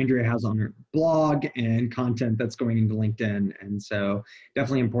that Andrea has on her blog and content that's going into LinkedIn. And so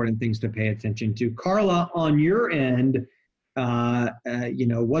definitely important things to pay attention to. Karla, on your end,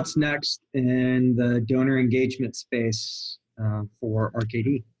 what's next in the donor engagement space for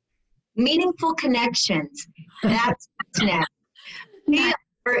RKD? Meaningful connections. That's next.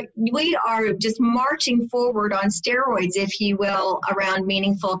 We are just marching forward on steroids, if you will, around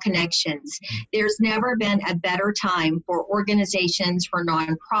meaningful connections. There's never been a better time for organizations, for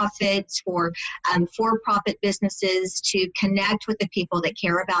nonprofits, for for-profit businesses to connect with the people that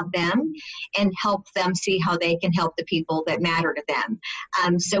care about them and help them see how they can help the people that matter to them.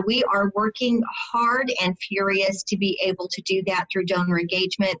 So we are working hard and furious to be able to do that through donor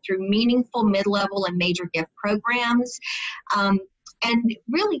engagement, through meaningful mid-level and major gift programs. And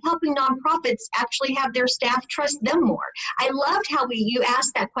really helping nonprofits actually have their staff trust them more. I loved how you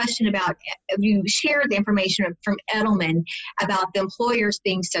asked that question about, you shared the information from Edelman about the employers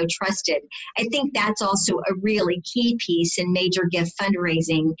being so trusted. I think that's also a really key piece in major gift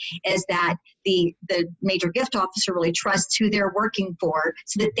fundraising, is that the major gift officer really trusts who they're working for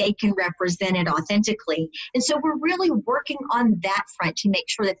so that they can represent it authentically. And so we're really working on that front to make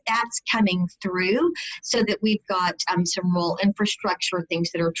sure that that's coming through, so that we've got some real infrastructure things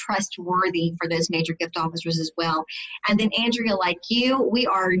that are trustworthy for those major gift officers as well. And then Andrea, like you, we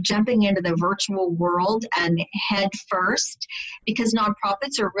are jumping into the virtual world and head first, because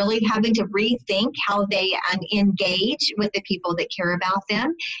nonprofits are really having to rethink how they engage with the people that care about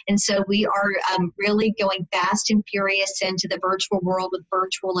them. And so we are really going fast and furious into the virtual world with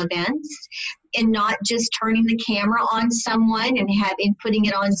virtual events, and not just turning the camera on someone and putting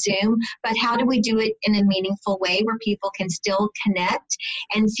it on Zoom, but how do we do it in a meaningful way where people can still connect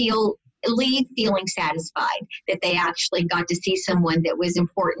and leave feeling satisfied that they actually got to see someone that was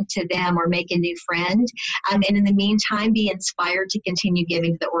important to them or make a new friend. And in the meantime, be inspired to continue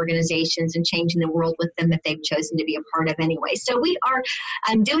giving to the organizations and changing the world with them that they've chosen to be a part of anyway. So we are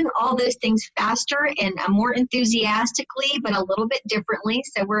doing all those things faster and more enthusiastically, but a little bit differently.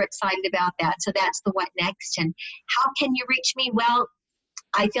 So we're excited about that. So that's the what next. And how can you reach me? Well,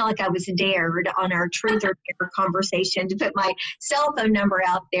 I feel like I was dared on our Truth or Dare conversation to put my cell phone number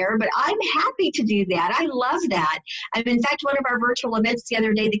out there, but I'm happy to do that. I love that. In fact, one of our virtual events the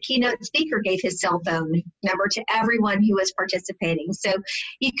other day, the keynote speaker gave his cell phone number to everyone who was participating. So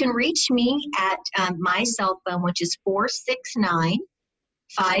you can reach me at my cell phone, which is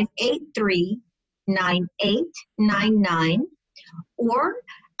 469-583-9899, or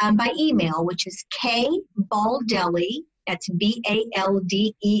by email, which is kbaldelli, that's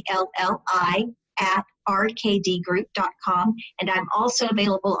BALDELLI @rkdgroup.com. And I'm also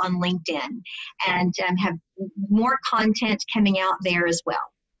available on LinkedIn, and have more content coming out there as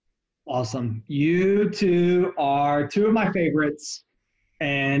well. Awesome. You two are two of my favorites,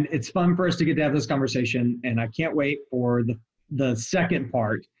 and it's fun for us to get to have this conversation, and I can't wait for the second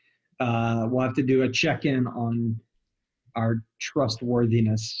part. We'll have to do a check-in on our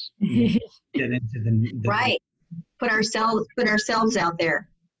trustworthiness. Get into the right. Put ourselves out there.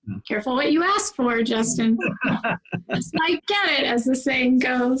 Careful what you ask for, Justin. Just might get it, as the saying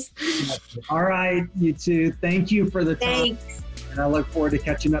goes. All right, you two. Thank you for the time. Thanks. And I look forward to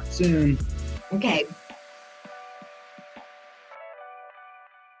catching up soon. Okay.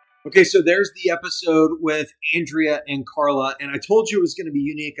 Okay, so there's the episode with Andrea and Karla, and I told you it was going to be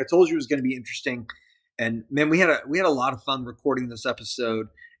unique. I told you it was going to be interesting, and man, we had a lot of fun recording this episode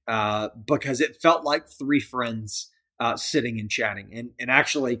because it felt like three friends sitting and chatting. And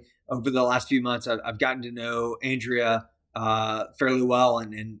actually, over the last few months, I've gotten to know Andrea fairly well,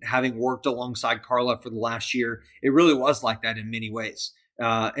 and having worked alongside Karla for the last year, it really was like that in many ways.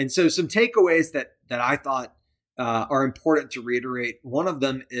 And so, some takeaways that I thought are important to reiterate. One of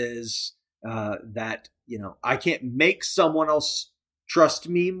them is that, I can't make someone else trust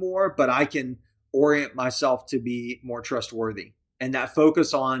me more, but I can orient myself to be more trustworthy. And that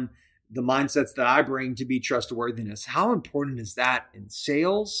focus on the mindsets that I bring to be trustworthiness. How important is that in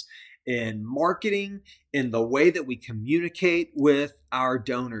sales, in marketing, in the way that we communicate with our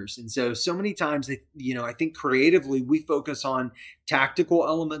donors? And so many times, I think creatively we focus on tactical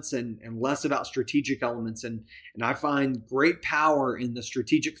elements and less about strategic elements. And I find great power in the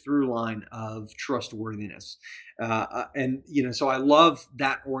strategic through line of trustworthiness. So I love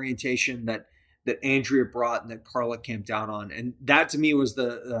that orientation that Andrea brought and that Karla camped out on. And that to me was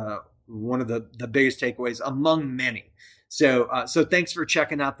one of the biggest takeaways among many. So thanks for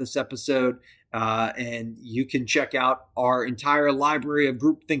checking out this episode. And you can check out our entire library of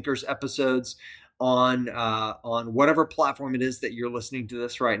Group Thinkers episodes on whatever platform it is that you're listening to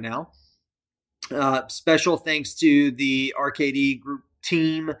this right now. Special thanks to the RKD Group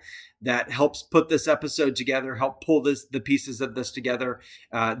team that helps put this episode together, help pull the pieces of this together.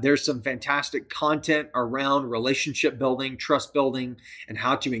 There's some fantastic content around relationship building, trust building, and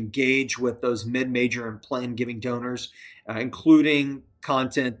how to engage with those mid-major and plan giving donors, including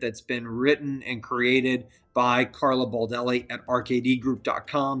content that's been written and created by Karla Baldelli at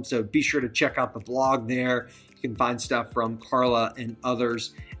rkdgroup.com. So be sure to check out the blog there. You can find stuff from Karla and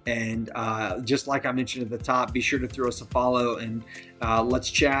others. And just like I mentioned at the top, be sure to throw us a follow, and let's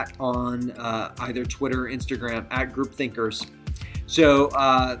chat on either Twitter or Instagram at Group Thinkers. So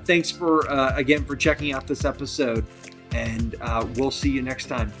thanks again for checking out this episode, and we'll see you next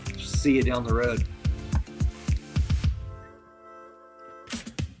time. See you down the road.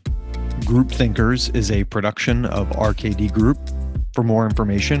 Group Thinkers is a production of RKD Group. For more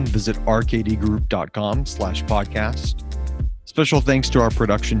information, visit rkdgroup.com/podcast. Special thanks to our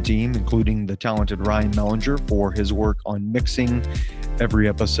production team, including the talented Ryan Mellinger for his work on mixing every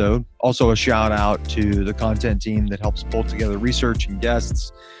episode. Also a shout out to the content team that helps pull together research and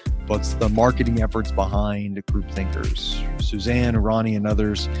guests, plus the marketing efforts behind Group Thinkers. Suzanne, Ronnie, and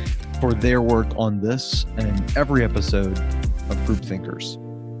others for their work on this and every episode of Group Thinkers.